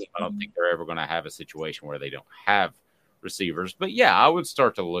the scheme. I don't think they're ever going to have a situation where they don't have receivers. But yeah, I would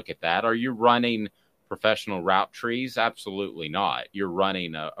start to look at that. Are you running professional route trees? Absolutely not. You're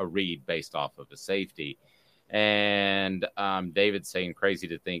running a read based off of a safety. And David's saying crazy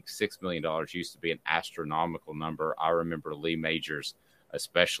to think $6 million used to be an astronomical number. I remember Lee Majors,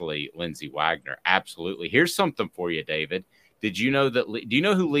 especially Lindsey Wagner. Absolutely. Here's something for you, David. Did you know that? Do you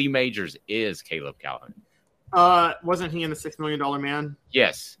know who Lee Majors is, Caleb Calhoun? Wasn't he in the $6 Million Man?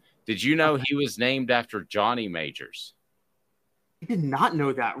 Yes. Did you know he was named after Johnny Majors? I did not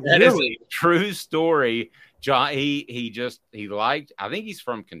know that. That is a true story. John, he liked, I think he's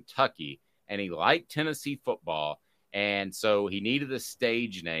from Kentucky, and he liked Tennessee football, and so he needed a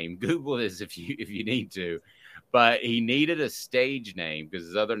stage name. Google this if you need to, but he needed a stage name because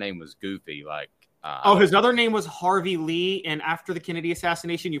his other name was Goofy. His other name was Harvey Lee, and after the Kennedy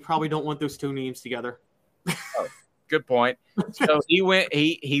assassination, you probably don't want those two names together. Oh, good point. So he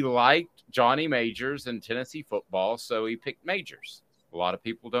liked Johnny Majors and Tennessee football, so he picked Majors. A lot of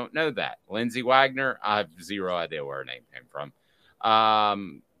people don't know that. Lindsey Wagner, I have zero idea where her name came from.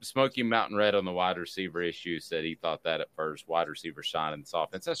 Smoky Mountain Red on the wide receiver issue said he thought that at first. Wide receiver shine in this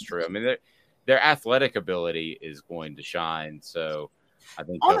offense. That's true. I mean, their athletic ability is going to shine. So I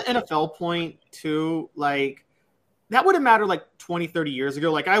think on the NFL point too, like that would have mattered like 20, 30 years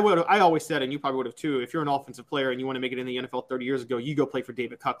ago. Like I always said, and you probably would have too, if you're an offensive player and you want to make it in the NFL 30 years ago, you go play for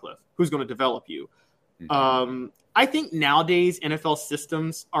David Cutcliffe, who's going to develop you. Mm-hmm. I think nowadays NFL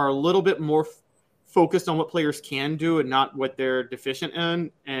systems are a little bit more focused on what players can do and not what they're deficient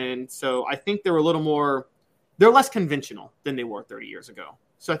in. And so I think they're less conventional than they were 30 years ago.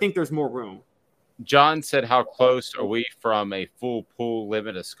 So I think there's more room. John said, how close are we from a full pool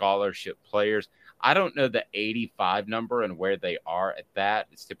limit of scholarship players? I don't know the 85 number and where they are at that.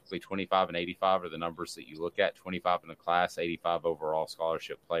 It's typically 25 and 85 are the numbers that you look at. 25 in a class, 85 overall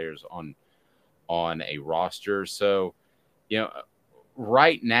scholarship players on a roster. So,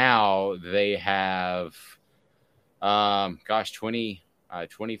 right now they have,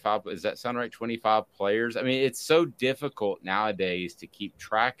 25. Does that sound right? 25 players. I mean, it's so difficult nowadays to keep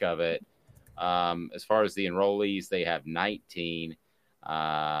track of it. As far as the enrollees, they have 19.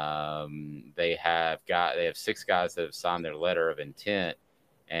 They have 6 guys that have signed their letter of intent.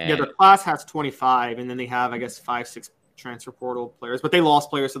 And their class has 25, and then they have, I guess, 5-6 transfer portal players, but they lost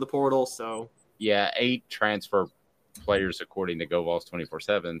players to the portal. So 8 transfer players according to GoVols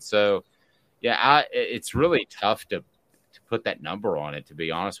 24/7. So it's really tough to put that number on it, to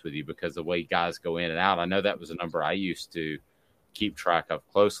be honest with you, because the way guys go in and out. I know that was a number I used to keep track of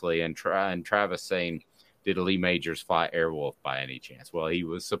closely. And Travis saying, did Lee Majors fly Airwolf by any chance? Well, he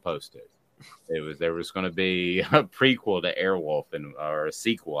was supposed to. There was going to be a prequel to Airwolf or a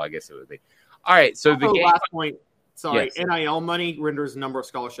sequel, I guess it would be. All right, so the last point. Sorry, yes. NIL money renders the number of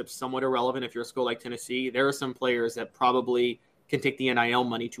scholarships somewhat irrelevant if you're a school like Tennessee. There are some players that probably can take the NIL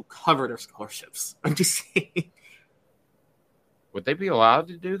money to cover their scholarships. I'm just saying. Would they be allowed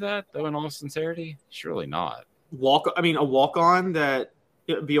to do that, though, in all sincerity? Surely not. A walk-on that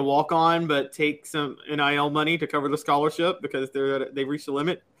it would be a walk-on, but take some NIL money to cover the scholarship because they've reached the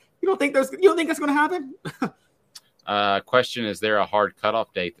limit. You don't think that's going to happen? Question: is there a hard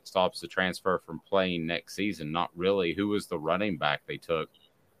cutoff date that stops the transfer from playing next season? Not really. Who was the running back they took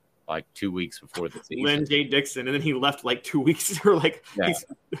like 2 weeks before the season? Lynn J. Dixon, and then he left like 2 weeks or like. Yeah.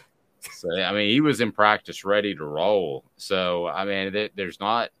 So I mean, he was in practice, ready to roll. So I mean, there's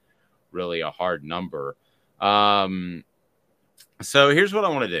not really a hard number. So here's what I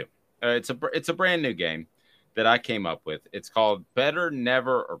want to do. It's a brand new game that I came up with. It's called Better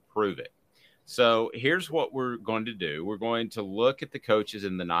Never or Prove It. So here's what we're going to do. We're going to look at the coaches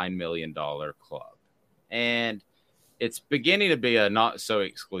in the $9 million club. And it's beginning to be a not so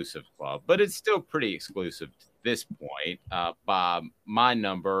exclusive club, but it's still pretty exclusive to this point. By my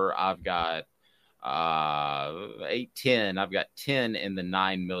number, I've got 10. I've got 10 in the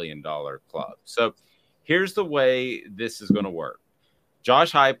 $9 million club. So here's the way this is going to work.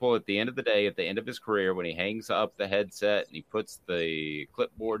 Josh Heupel, at the end of the day, at the end of his career, when he hangs up the headset and he puts the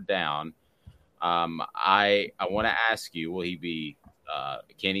clipboard down, I want to ask you: will he be?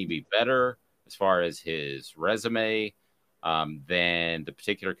 Can he be better as far as his resume than the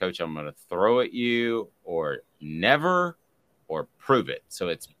particular coach I'm going to throw at you, or never, or prove it? So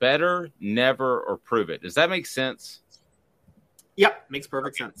it's better, never, or prove it. Does that make sense? Yep, makes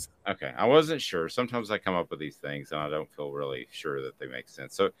perfect sense. Okay, I wasn't sure. Sometimes I come up with these things and I don't feel really sure that they make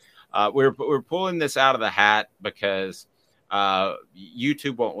sense. So we're pulling this out of the hat because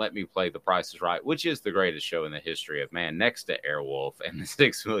YouTube won't let me play The Price is Right, which is the greatest show in the history of man, next to Airwolf and the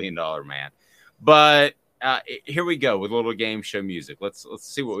 $6 Million Man. But here we go with a little game show music. Let's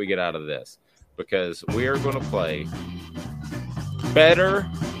see what we get out of this, because we are going to play Better,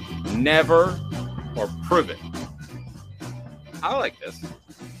 Never, or Prove It. I like this.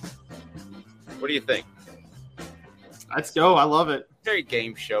 What do you think? Let's go. I love it. Very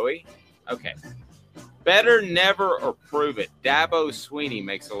game showy. Okay. Better, never, or prove it. Dabo Sweeney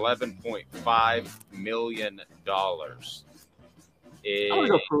makes $11.5 million.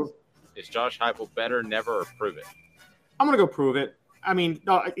 Is Josh Heupel better, never, or prove it? I'm going to go prove it. I mean,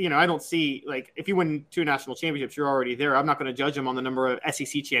 I don't see, like, if you win 2 national championships, you're already there. I'm not going to judge him on the number of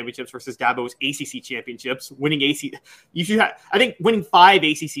SEC championships versus Dabo's ACC championships. I think winning 5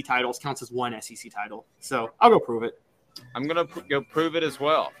 ACC titles counts as 1 SEC title. So I'll go prove it. I'm going to go prove it as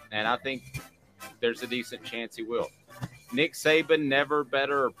well. And I think there's a decent chance he will. Nick Saban, never,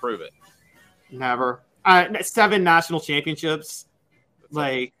 better, or prove it? Never. 7 national championships. That's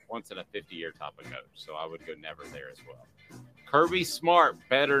like once in a 50-year type of coach. So I would go never there as well. Kirby Smart,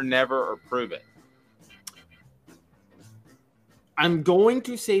 better, never, or prove it? I'm going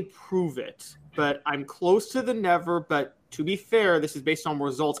to say prove it, but I'm close to the never. But to be fair, this is based on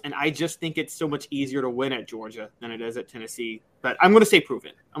results, and I just think it's so much easier to win at Georgia than it is at Tennessee. But I'm going to say prove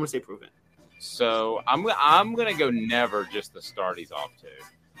it. So I'm going to go never, just the start he's off to.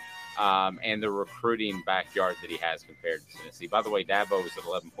 And the recruiting backyard that he has compared to Tennessee. By the way, Dabo was at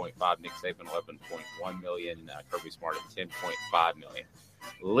 11.5, Nick Saban 11.1 million, Kirby Smart at 10.5 million.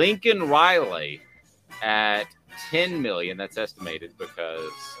 Lincoln Riley at 10 million. That's estimated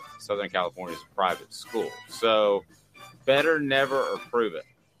because Southern California is a private school. So better, never, or prove it.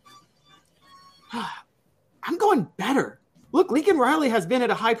 I'm going better. Look, Lincoln Riley has been at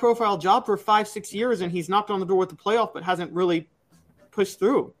a high-profile job for 5-6 years, and he's knocked on the door with the playoff, but hasn't really pushed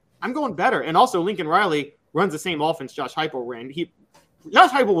through. I'm going better. And also, Lincoln Riley runs the same offense Josh Heupel ran.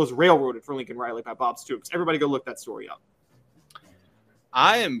 Josh Heupel was railroaded for Lincoln Riley by Bob Stoops. Everybody go look that story up.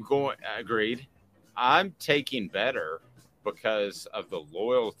 Agreed. I'm taking better because of the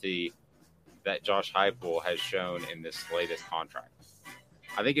loyalty that Josh Heupel has shown in this latest contract.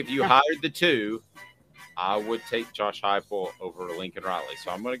 I think if you hired the two, I would take Josh Heupel over Lincoln Riley.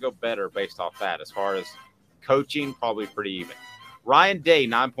 So I'm going to go better based off that. As far as coaching, probably pretty even. Ryan Day,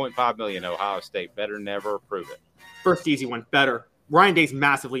 $9.5 million, Ohio State. Better, never, prove it. First easy one, better. Ryan Day's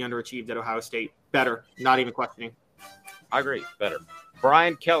massively underachieved at Ohio State. Better, not even questioning. I agree, better.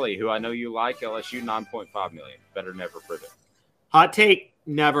 Brian Kelly, who I know you like, LSU, $9.5 million. Better, never, prove it. Hot take,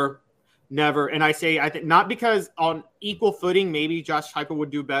 never. And I think not because on equal footing, maybe Josh Heupel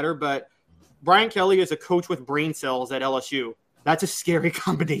would do better, but Brian Kelly is a coach with brain cells at LSU. That's a scary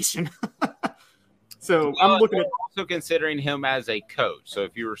combination. So I'm looking at also considering him as a coach. So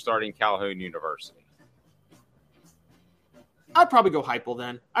if you were starting Calhoun University, I'd probably go Heupel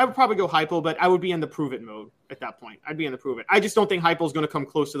then. I would probably go Heupel, but I would be in the prove it mode at that point. I'd be in the prove it. I just don't think Heupel's going to come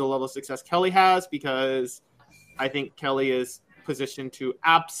close to the level of success Kelly has, because I think Kelly is positioned to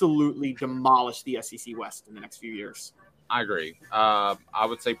absolutely demolish the SEC West in the next few years. I agree. I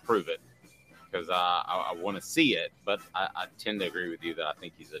would say prove it, because I want to see it, but I tend to agree with you that I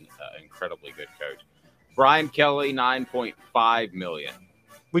think he's an incredibly good coach. Brian Kelly, $9.5 million.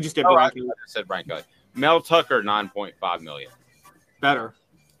 We just did Brian Kelly. I said Brian Kelly. Mel Tucker, $9.5 million. Better.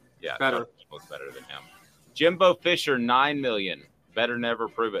 Yeah, better. Was better than him. Jimbo Fisher, $9 million. Better, never,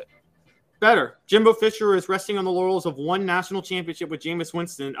 prove it. Better. Jimbo Fisher is resting on the laurels of one national championship with Jameis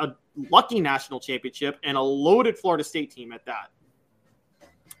Winston, a lucky national championship, and a loaded Florida State team at that.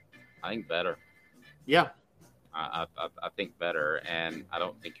 I think better. Yeah. I think better, and I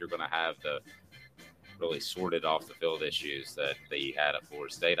don't think you're going to have the really sorted off the field issues that he had at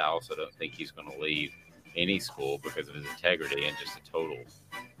Florida State. I also don't think he's going to leave any school because of his integrity and just a total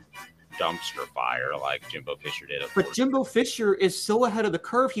dumpster fire like Jimbo Fisher did. But Jimbo Fisher is so ahead of the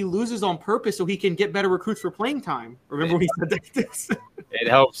curve, he loses on purpose so he can get better recruits for playing time. Remember when he said that? It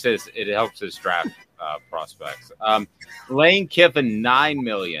helps his draft prospects. Lane Kiffin, $9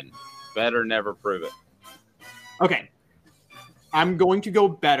 million. Better, never, prove it. Okay. I'm going to go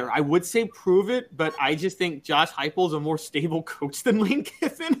better. I would say prove it, but I just think Josh Heupel is a more stable coach than Lane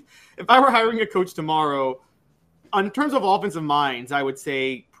Kiffin. If I were hiring a coach tomorrow, in terms of offensive minds, I would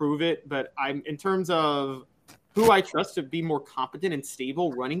say prove it. But in terms of who I trust to be more competent and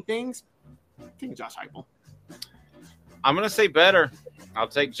stable running things, I think Josh Heupel. I'm going to say better. I'll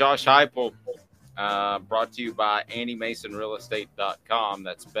take Josh Heupel. Brought to you by AndyMasonRealEstate.com.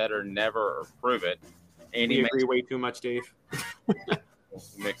 That's better, never, or prove it. We agree way too much, Dave. We'll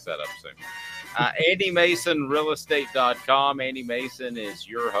mix that up soon. AndyMasonRealEstate.com. Andy Mason is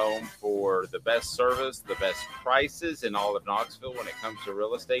your home for the best service, the best prices in all of Knoxville when it comes to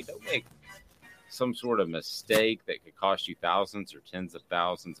real estate. Don't make some sort of mistake that could cost you thousands or tens of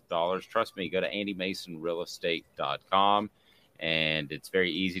thousands of dollars. Trust me, go to AndyMasonRealEstate.com. And it's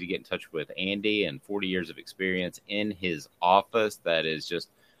very easy to get in touch with Andy, and 40 years of experience in his office that is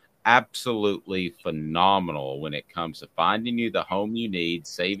just absolutely phenomenal when it comes to finding you the home you need,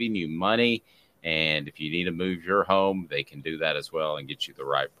 saving you money. And if you need to move your home, they can do that as well and get you the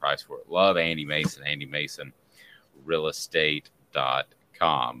right price for it. Love Andy Mason,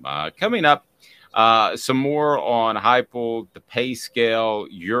 AndyMasonRealEstate.com. Coming up, some more on Heupel, the pay scale,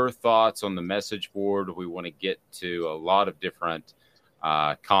 your thoughts on the message board. We want to get to a lot of different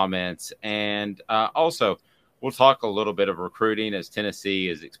comments. And also, we'll talk a little bit of recruiting, as Tennessee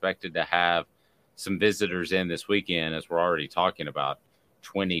is expected to have some visitors in this weekend, as we're already talking about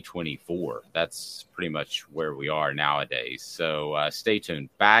 2024. That's pretty much where we are nowadays. So stay tuned.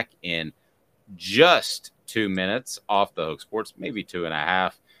 Back in just 2 minutes off the Hook Sports, maybe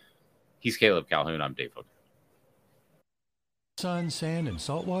 2.5. He's Caleb Calhoun. I'm Dave Hook. Sun, sand, and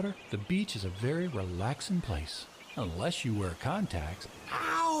salt water, the beach is a very relaxing place. Unless you wear contacts.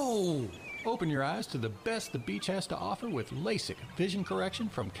 Ow! Open your eyes to the best the beach has to offer with LASIK vision correction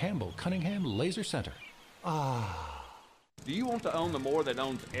from Campbell Cunningham Laser Center. Do you want to own the more that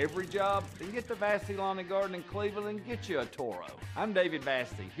owns every job? Then get to Vassey Lawn and Garden in Cleveland and get you a Toro. I'm David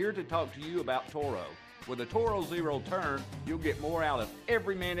Vassey, here to talk to you about Toro. With a Toro Zero Turn, you'll get more out of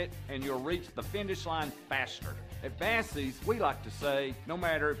every minute and you'll reach the finish line faster. At Bassey's, we like to say, no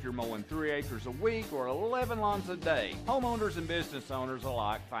matter if you're mowing 3 acres a week or 11 lawns a day, homeowners and business owners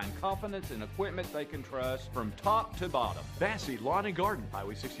alike find confidence in equipment they can trust from top to bottom. Bassey Lawn and Garden,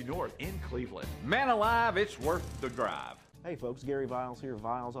 Highway 60 North in Cleveland. Man alive, it's worth the drive. Hey folks, Gary Viles here,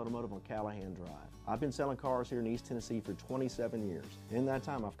 Viles Automotive on Callahan Drive. I've been selling cars here in East Tennessee for 27 years. In that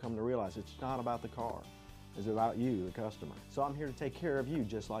time, I've come to realize it's not about the car. It's about you, the customer. So I'm here to take care of you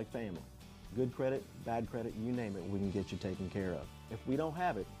just like family. Good credit, bad credit, you name it, we can get you taken care of. If we don't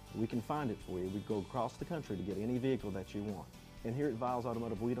have it, we can find it for you. We go across the country to get any vehicle that you want. And here at Viles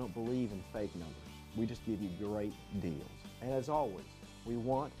Automotive, we don't believe in fake numbers. We just give you great deals. And as always, we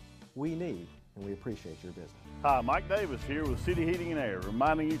want, we need, and we appreciate your business. Hi, Mike Davis here with City Heating and Air,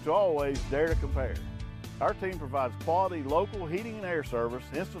 reminding you to always dare to compare. Our team provides quality local heating and air service,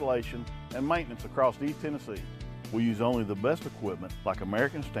 installation, and maintenance across East Tennessee. We use only the best equipment like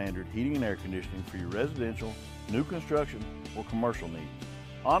American Standard heating and air conditioning for your residential, new construction, or commercial needs.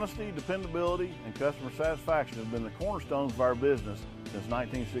 Honesty, dependability, and customer satisfaction have been the cornerstones of our business since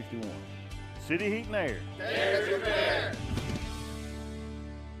 1961. City Heat and Air. Dare to compare.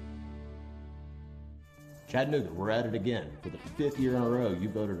 Chattanooga, we're at it again. For the 5th year in a row, you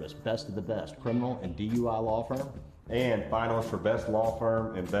voted us best of the best criminal and DUI law firm. And finalists for best law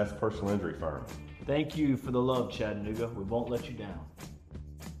firm and best personal injury firm. Thank you for the love, Chattanooga. We won't let you down.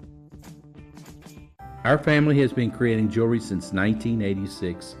 Our family has been creating jewelry since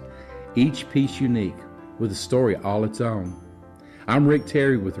 1986, each piece unique with a story all its own. I'm Rick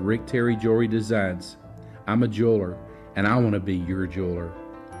Terry with Rick Terry Jewelry Designs. I'm a jeweler, and I want to be your jeweler.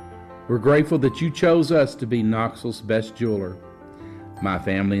 We're grateful that you chose us to be Knoxville's best jeweler. My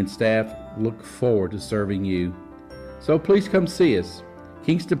family and staff look forward to serving you. So please come see us.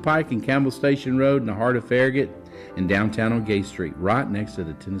 Kingston Pike and Campbell Station Road in the heart of Farragut, and downtown on Gay Street, right next to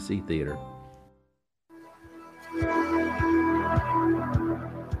the Tennessee Theater.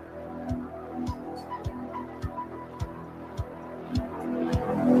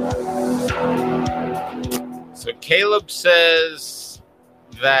 So Caleb says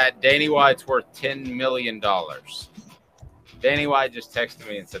that Danny White's worth $10 million. Danny White just texted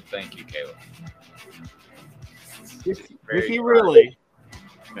me and said, "Thank you, Caleb." Is he really?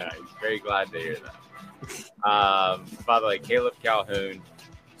 No, he's very glad to hear that. By the way, Caleb Calhoun,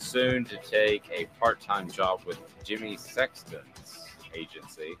 soon to take a part-time job with Jimmy Sexton's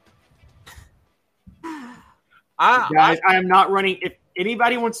agency. Guys, I am not running. If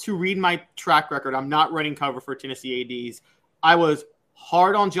anybody wants to read my track record, I'm not running cover for Tennessee ADs. I was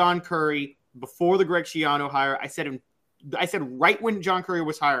hard on John Curry before the Greg Schiano hire. I said right when John Curry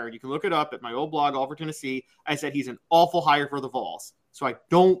was hired, you can look it up at my old blog, All for Tennessee. I said he's an awful hire for the Vols. So I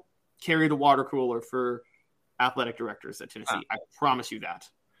don't carry the water cooler for athletic directors at Tennessee. I promise you that.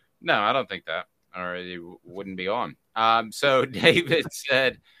 No, I don't think that, or it wouldn't be on. So David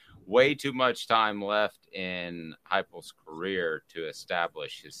said, way too much time left in Heupel's career to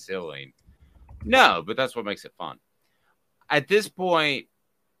establish his ceiling. No, but that's what makes it fun. At this point,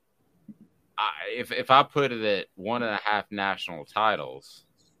 if I put it at 1.5 national titles,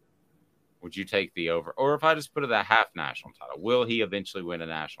 would you take the over? Or if I just put it at half national title, will he eventually win a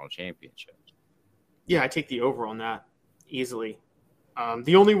national championship? Yeah, I take the over on that easily.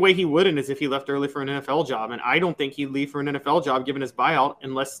 The only way he wouldn't is if he left early for an NFL job, and I don't think he'd leave for an NFL job given his buyout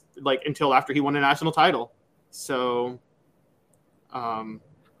until after he won a national title. So, to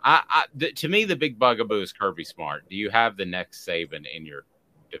me, the big bugaboo is Kirby Smart. Do you have the next Saban in your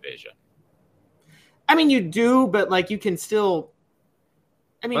division? I mean, you do, but you can still.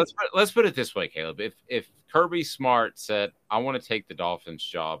 I mean, let's put it this way, Caleb. If Kirby Smart said, "I want to take the Dolphins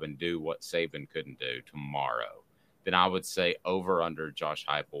job and do what Saban couldn't do tomorrow," then I would say over under Josh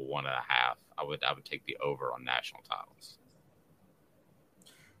Heupel 1.5. I would take the over on national titles.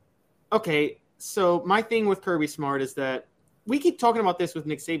 Okay, so my thing with Kirby Smart is that we keep talking about this with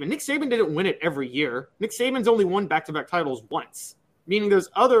Nick Saban. Nick Saban didn't win it every year. Nick Saban's only won back-to-back titles once, meaning there's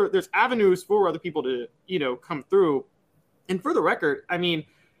avenues for other people to come through. And for the record, I mean,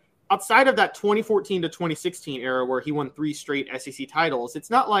 outside of that 2014 to 2016 era where he won 3 straight SEC titles, it's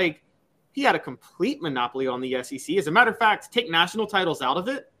not like he had a complete monopoly on the SEC. As a matter of fact, take national titles out of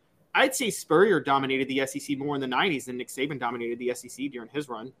it, I'd say Spurrier dominated the SEC more in the 90s than Nick Saban dominated the SEC during his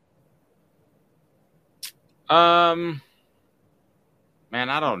run. Man,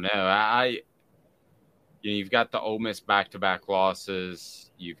 I don't know. You've got the Ole Miss back-to-back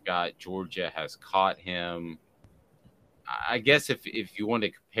losses. You've got Georgia has caught him. I guess if you want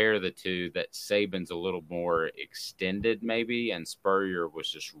to compare the two, that Saban's a little more extended maybe, and Spurrier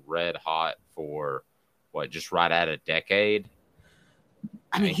was just red hot for, just right at a decade?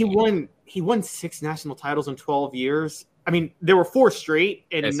 I mean, he won 6 national titles in 12 years. I mean, there were 4 straight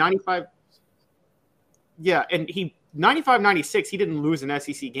in 95. Yeah, and 95-96, he didn't lose an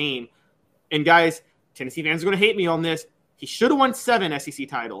SEC game. And guys, Tennessee fans are going to hate me on this. He should have won 7 SEC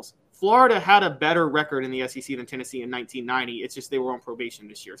titles. Florida had a better record in the SEC than Tennessee in 1990. It's just they were on probation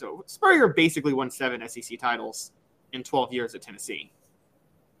this year. So Spurrier basically won 7 SEC titles in 12 years at Tennessee.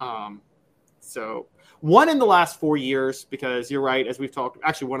 So one in the last 4 years, because you're right, as we've talked,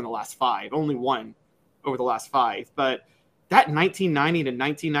 actually one in the last 5, only one over the last 5. But that 1990 to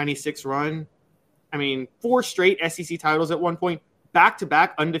 1996 run, I mean, 4 straight SEC titles at one point,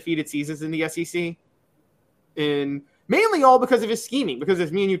 back-to-back undefeated seasons in the SEC. And mainly all because of his scheming, because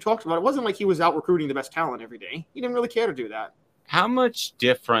as me and you talked about, it wasn't like he was out recruiting the best talent every day. He didn't really care to do that. How much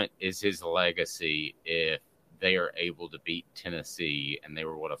different is his legacy if they are able to beat Tennessee, and they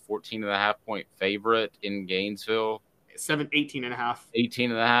were, a 14.5-point favorite in Gainesville? 18.5.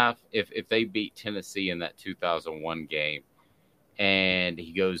 18.5. If they beat Tennessee in that 2001 game, and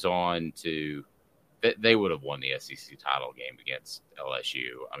he goes on to, they would have won the SEC title game against LSU.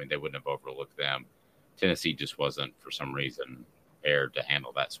 I mean, they wouldn't have overlooked them. Tennessee just wasn't, for some reason, prepared to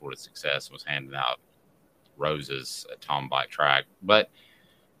handle that sort of success, was handing out roses at Tom Bike Track. But,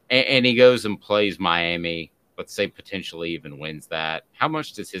 and he goes and plays Miami, let's say potentially even wins that. How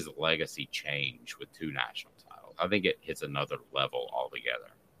much does his legacy change with 2 national titles? I think it hits another level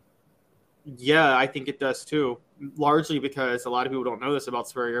altogether. Yeah, I think it does too. Largely because a lot of people don't know this about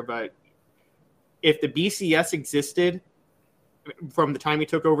Spurrier, but if the BCS existed from the time he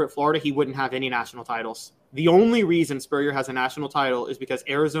took over at Florida, he wouldn't have any national titles. The only reason Spurrier has a national title is because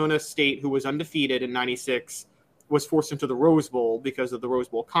Arizona State, who was undefeated in 96, was forced into the Rose Bowl because of the Rose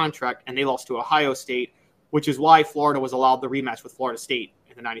Bowl contract, and they lost to Ohio State, which is why Florida was allowed the rematch with Florida State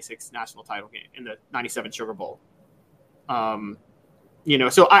in the 96 national title game, in the 97 Sugar Bowl. So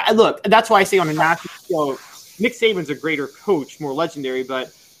I look, that's why I say on a national scale, Nick Saban's a greater coach, more legendary,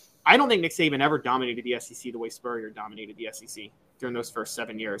 but I don't think Nick Saban ever dominated the SEC the way Spurrier dominated the SEC during those first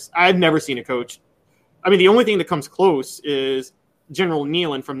 7 years. I've never seen a coach. I mean, the only thing that comes close is General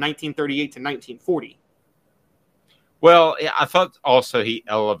Neyland from 1938 to 1940. Well, I thought also he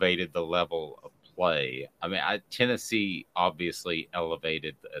elevated the level of play. I mean, Tennessee obviously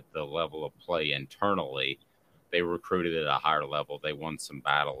elevated the level of play internally. They recruited at a higher level. They won some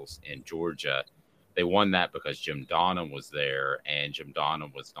battles in Georgia. They won that because Jim Donnan was there, and Jim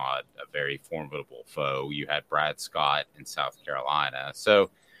Donnan was not a very formidable foe. You had Brad Scott in South Carolina. So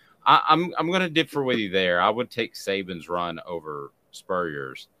I'm going to differ with you there. I would take Saban's run over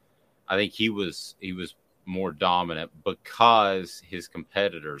Spurrier's. I think he was more dominant because his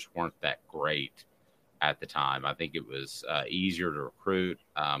competitors weren't that great at the time. I think it was easier to recruit.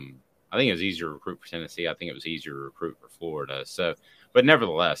 I think it was easier to recruit for Tennessee. I think it was easier to recruit for Florida. So, but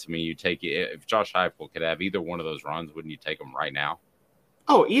nevertheless, I mean, you take it. If Josh Heupel could have either one of those runs, wouldn't you take them right now?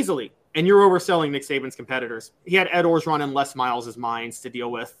 Oh, easily. And you're overselling Nick Saban's competitors. He had Ed Orgeron and Les Miles' minds to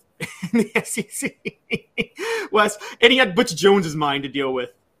deal with in the SEC. Wes, and he had Butch Jones's mind to deal with.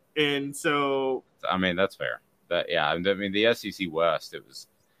 And so, I mean, that's fair. I mean, the SEC West, it was.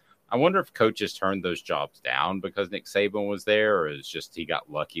 I wonder if coaches turned those jobs down because Nick Saban was there, or it's just he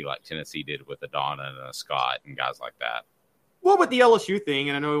got lucky like Tennessee did with a Donnan and a Scott and guys like that. Well, with the LSU thing,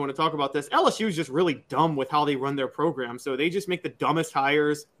 and I know we want to talk about this, LSU is just really dumb with how they run their program. So they just make the dumbest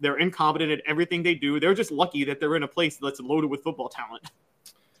hires. They're incompetent at everything they do. They're just lucky that they're in a place that's loaded with football talent.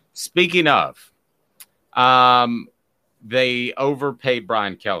 Speaking of, they overpaid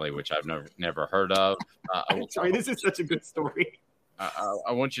Brian Kelly, which I've never heard of. Sorry, this is such a good story.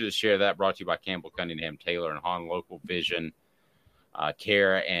 I want you to share that. Brought to you by Campbell Cunningham Taylor and Hahn Local Vision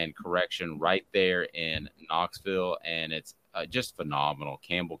Care and Correction right there in Knoxville. And it's just phenomenal.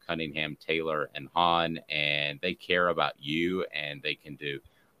 Campbell Cunningham Taylor and Hahn, and they care about you, and they can do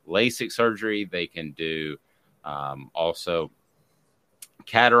LASIK surgery. They can do also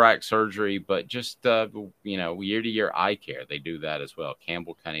cataract surgery, but just, year-to-year eye care. They do that as well.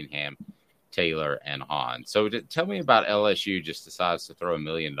 Campbell Cunningham Taylor and Hahn. So tell me about LSU just decides to throw $1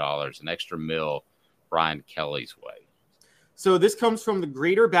 million, an extra mil, Brian Kelly's way. So this comes from the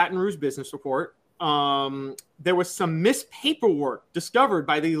Greater Baton Rouge Business Report. There was some missed paperwork discovered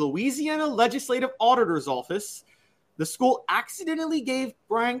by the Louisiana Legislative Auditor's Office. The school accidentally gave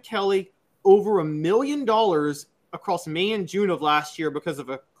Brian Kelly over $1 million across May and June of last year because of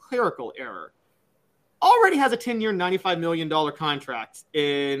a clerical error. Already has a 10-year, $95 million contract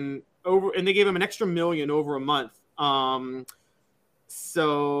and they gave him an extra $1 million over a month.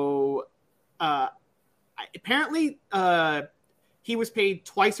 Apparently he was paid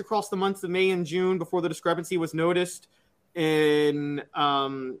twice across the months of May and June before the discrepancy was noticed. and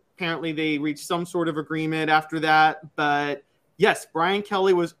apparently they reached some sort of agreement after that. But yes, Brian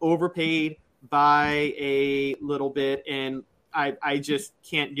Kelly was overpaid by a little bit, and I just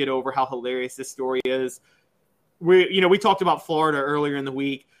can't get over how hilarious this story is. We talked about Florida earlier in the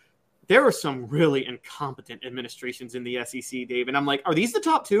week. There are some really incompetent administrations in the SEC, Dave. And I'm like, are these the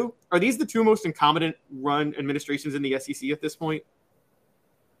top two? Are these the two most incompetent run administrations in the SEC at this point?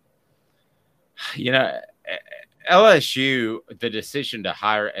 LSU, the decision to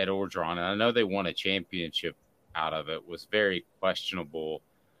hire Ed Orgeron, and I know they won a championship out of it, was very questionable.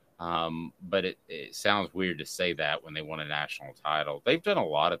 But it sounds weird to say that when they won a national title. They've done a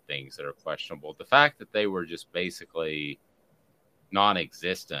lot of things that are questionable. The fact that they were just basically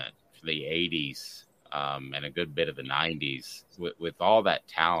non-existent for the 80s and a good bit of the 90s with all that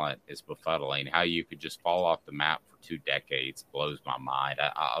talent is befuddling. How you could just fall off the map for 2 decades blows my mind.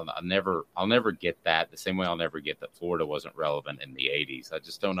 I'll never get that, the same way I'll never get that Florida wasn't relevant in the 80s. I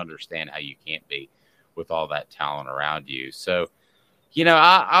just don't understand how you can't be with all that talent around you. So,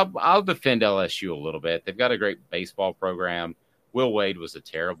 I'll defend LSU a little bit. They've got a great baseball program. Will Wade was a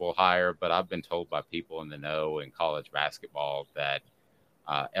terrible hire, but I've been told by people in the know in college basketball that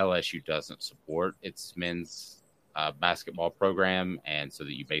LSU doesn't support its men's basketball program, and so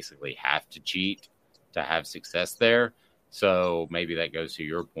that you basically have to cheat to have success there. So maybe that goes to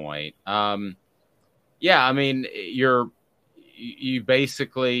your point. You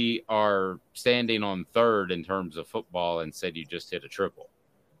basically are standing on third in terms of football and said you just hit a triple,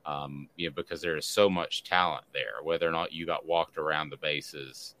 because there is so much talent there, whether or not you got walked around the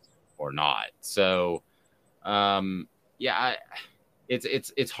bases or not. So,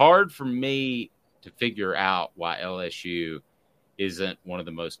 it's hard for me to figure out why LSU isn't one of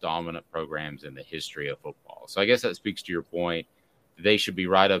the most dominant programs in the history of football. So I guess that speaks to your point. They should be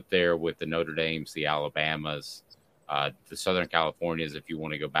right up there with the Notre Dames, the Alabamas, the Southern Californias, if you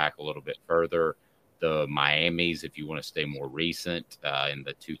want to go back a little bit further, the Miamis, if you want to stay more recent in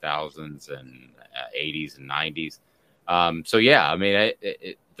the 2000s and 80s and 90s.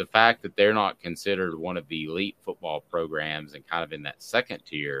 The fact that they're not considered one of the elite football programs and kind of in that second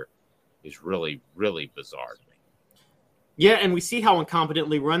tier is really, really bizarre to me. Yeah, and we see how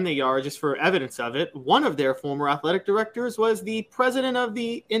incompetently run they are just for evidence of it. One of their former athletic directors was the president of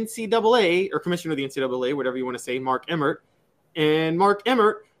the NCAA, or commissioner of the NCAA, whatever you want to say, Mark Emmert. And Mark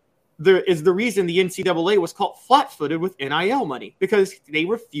Emmert is the reason the NCAA was caught flat-footed with NIL money, because they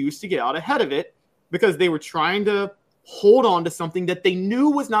refused to get out ahead of it because they were trying to hold on to something that they knew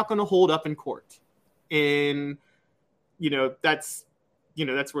was not going to hold up in court. And, that's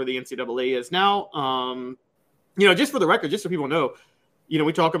where the NCAA is now. Just for the record, just so people know,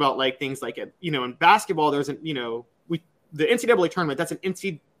 we talk about like things like in basketball, there's the NCAA tournament.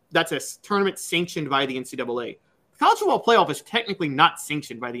 That's a tournament sanctioned by the NCAA. The college football playoff is technically not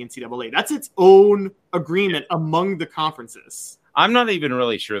sanctioned by the NCAA. That's its own agreement among the conferences. I'm not even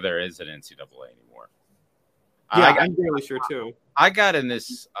really sure there is an NCAA anymore. Yeah, I'm really sure too. I got in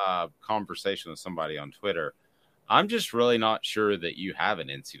this conversation with somebody on Twitter. I'm just really not sure that you have an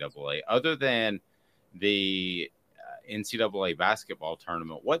NCAA other than the NCAA basketball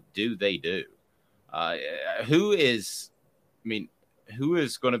tournament. What do they do? Who is going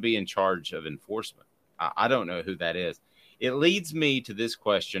to be in charge of enforcement? I don't know who that is. It leads me to this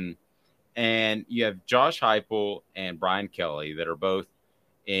question, and you have Josh Heupel and Brian Kelly that are both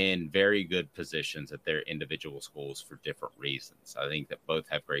in very good positions at their individual schools for different reasons. I think that both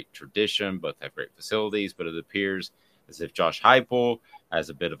have great tradition, both have great facilities, but it appears as if Josh Heupel has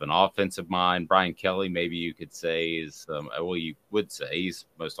a bit of an offensive mind. Brian Kelly, maybe you could say is, you would say he's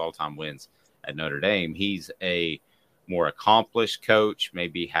most all-time wins at Notre Dame. He's a more accomplished coach,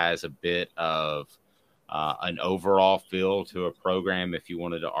 maybe has a bit of an overall feel to a program, if you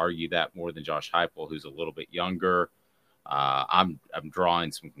wanted to argue that, more than Josh Heupel, who's a little bit younger. I'm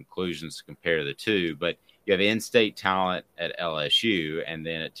drawing some conclusions to compare the two, but you have in-state talent at LSU, and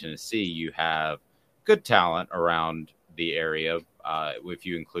then at Tennessee you have good talent around the area, if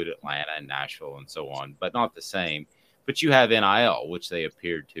you include Atlanta and Nashville and so on, but not the same. But you have NIL, which they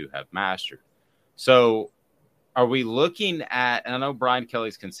appeared to have mastered. So are we looking at, and I know Brian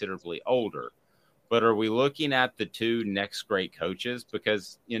Kelly's considerably older, but are we looking at the two next great coaches?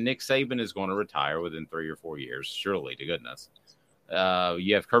 Because Nick Saban is going to retire within 3 or 4 years, surely, to goodness.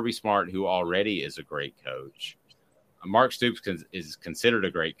 You have Kirby Smart, who already is a great coach. Mark Stoops is considered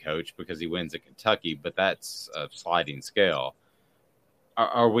a great coach because he wins at Kentucky, but that's a sliding scale.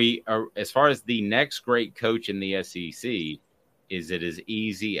 Are as far as the next great coach in the SEC, is it as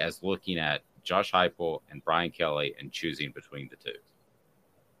easy as looking at Josh Heupel and Brian Kelly and choosing between the two?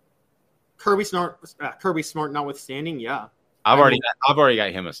 Kirby Smart notwithstanding, yeah. I've already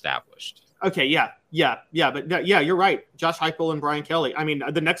got him established. Okay, yeah, but you're right. Josh Heupel and Brian Kelly. I mean,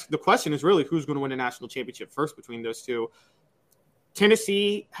 the question is really who's going to win a national championship first between those two.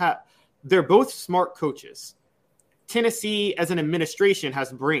 Tennessee, they're both smart coaches. Tennessee, as an administration,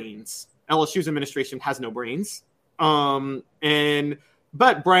 has brains. LSU's administration has no brains. But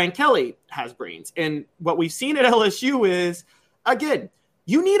Brian Kelly has brains. And what we've seen at LSU is, again,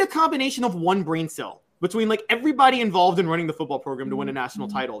 you need a combination of one brain cell between like everybody involved in running the football program to win a national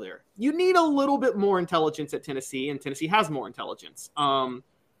title there. You need a little bit more intelligence at Tennessee, and Tennessee has more intelligence.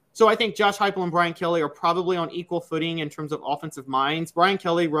 So I think Josh Heupel and Brian Kelly are probably on equal footing in terms of offensive minds. Brian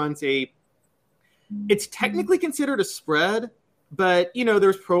Kelly runs it's technically considered a spread, but,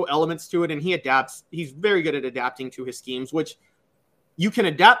 there's pro elements to it, and he adapts. He's very good at adapting to his schemes, which you can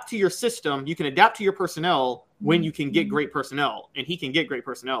adapt to your system. You can adapt to your personnel when you can get great personnel, and he can get great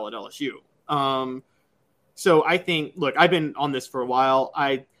personnel at LSU. So I think, look, I've been on this for a while.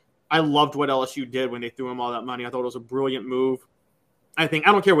 I loved what LSU did when they threw him all that money. I thought it was a brilliant move. I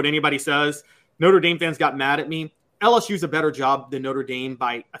don't care what anybody says. Notre Dame fans got mad at me. LSU's a better job than Notre Dame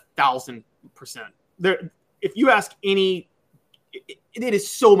by 1,000%. If you ask it is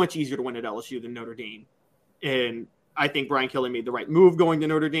so much easier to win at LSU than Notre Dame. And I think Brian Kelly made the right move going to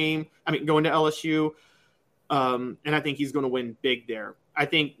LSU. And I think he's going to win big there. I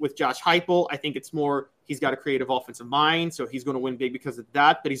think with Josh Heupel, I think it's more he's got a creative offensive mind, so he's going to win big because of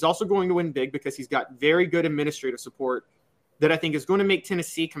that. But he's also going to win big because he's got very good administrative support that I think is going to make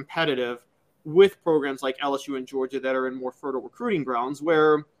Tennessee competitive with programs like LSU and Georgia that are in more fertile recruiting grounds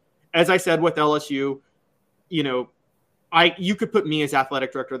where, as I said with LSU, you could put me as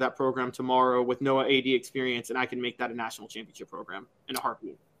athletic director of that program tomorrow with no AD experience, and I can make that a national championship program in a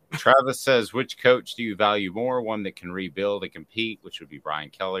heartbeat. Travis says, which coach do you value more? One that can rebuild and compete, which would be Brian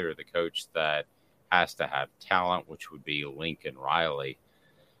Kelly, or the coach that has to have talent, which would be Lincoln Riley?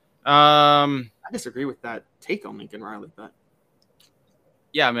 I disagree with that take on Lincoln Riley, but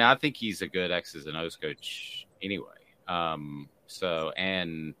yeah, I mean, I think he's a good X's and O's coach anyway. I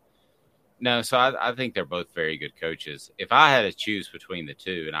think they're both very good coaches. If I had to choose between the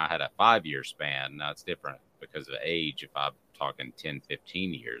two and I had a 5-year span, now it's different because of age if I'm talking 10,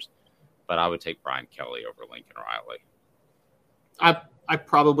 15 years, but I would take Brian Kelly over Lincoln Riley. I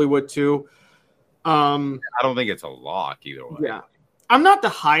probably would too. I don't think it's a lock either way. Yeah. I'm not the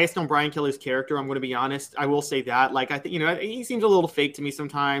highest on Brian Kelly's character. I'm going to be honest. I will say that. Like, I think, he seems a little fake to me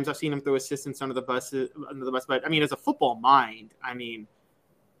sometimes. I've seen him throw assistants under the bus, but I mean, as a football mind,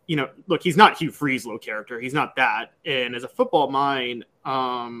 look, he's not Hugh Freeze-low character. He's not that. And as a football mind,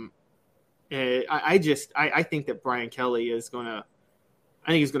 I think that Brian Kelly is going to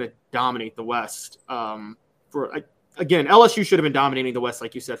dominate the West. Again, LSU should have been dominating the West,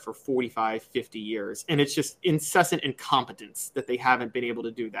 like you said, for 45, 50 years. And it's just incessant incompetence that they haven't been able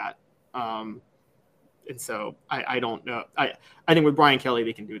to do that. And so I don't know. I think with Brian Kelly,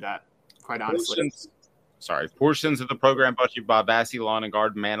 they can do that, quite honestly. Portions of the program brought to you by Vassy Lawn and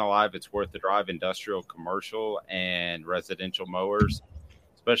Garden, Man Alive. It's worth the drive. Industrial, commercial, and residential mowers,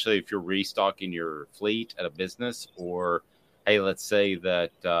 especially if you're restocking your fleet at a business, or hey, let's say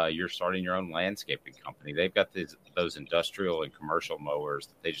that you're starting your own landscaping company. They've got those industrial and commercial mowers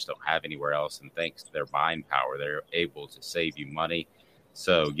that they just don't have anywhere else. And thanks to their buying power, they're able to save you money.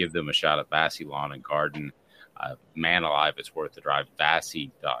 So give them a shout at Vassy Lawn and Garden. Man Alive, it's worth the drive.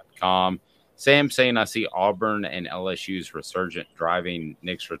 Vassy.com. Sam saying, I see Auburn and LSU's resurgent driving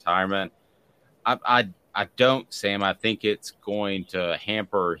Nick's retirement. I don't, Sam. I think it's going to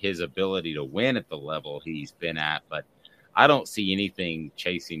hamper his ability to win at the level he's been at, but I don't see anything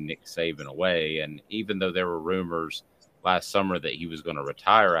chasing Nick Saban away. And even though there were rumors last summer that he was going to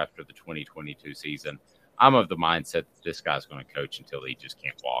retire after the 2022 season, I'm of the mindset that this guy's going to coach until he just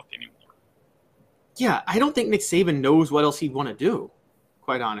can't walk anymore. Yeah, I don't think Nick Saban knows what else he'd want to do,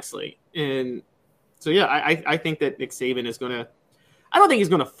 quite honestly. And so, yeah, I think that Nick Saban is going to – I don't think he's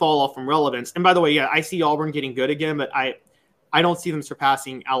going to fall off from relevance. And by the way, yeah, I see Auburn getting good again, but I don't see them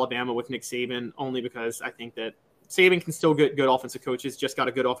surpassing Alabama with Nick Saban, only because I think that Saban can still get good offensive coaches, just got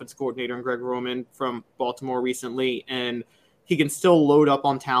a good offensive coordinator in Greg Roman from Baltimore recently, and he can still load up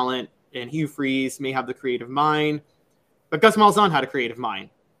on talent, and Hugh Freeze may have the creative mind, but Gus Malzahn had a creative mind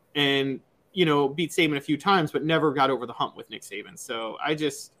and, beat Saban a few times, but never got over the hump with Nick Saban. So I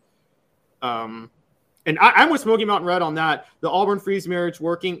just and I'm with Smoky Mountain Red on that. The Auburn-Freeze marriage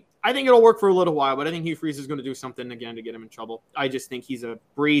working. I think it'll work for a little while, but I think Hugh Freeze is going to do something again to get him in trouble. I just think he's a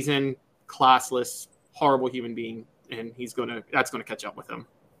brazen, classless, horrible human being, and that's going to catch up with him.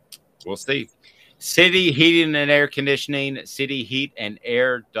 We'll see. City Heating and Air Conditioning,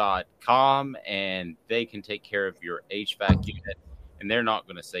 cityheatandair.com, and they can take care of your HVAC unit. And they're not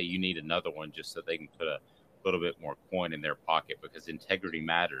going to say you need another one just so they can put a little bit more coin in their pocket, because integrity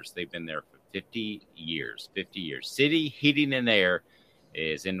matters. They've been there for 50 years. City Heating and Air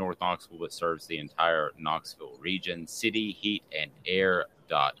is in North Knoxville, but serves the entire Knoxville region.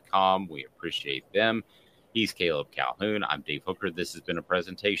 cityheatandair.com. We appreciate them. He's Caleb Calhoun. I'm Dave Hooker. This has been a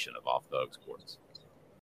presentation of Off the Hook Sports.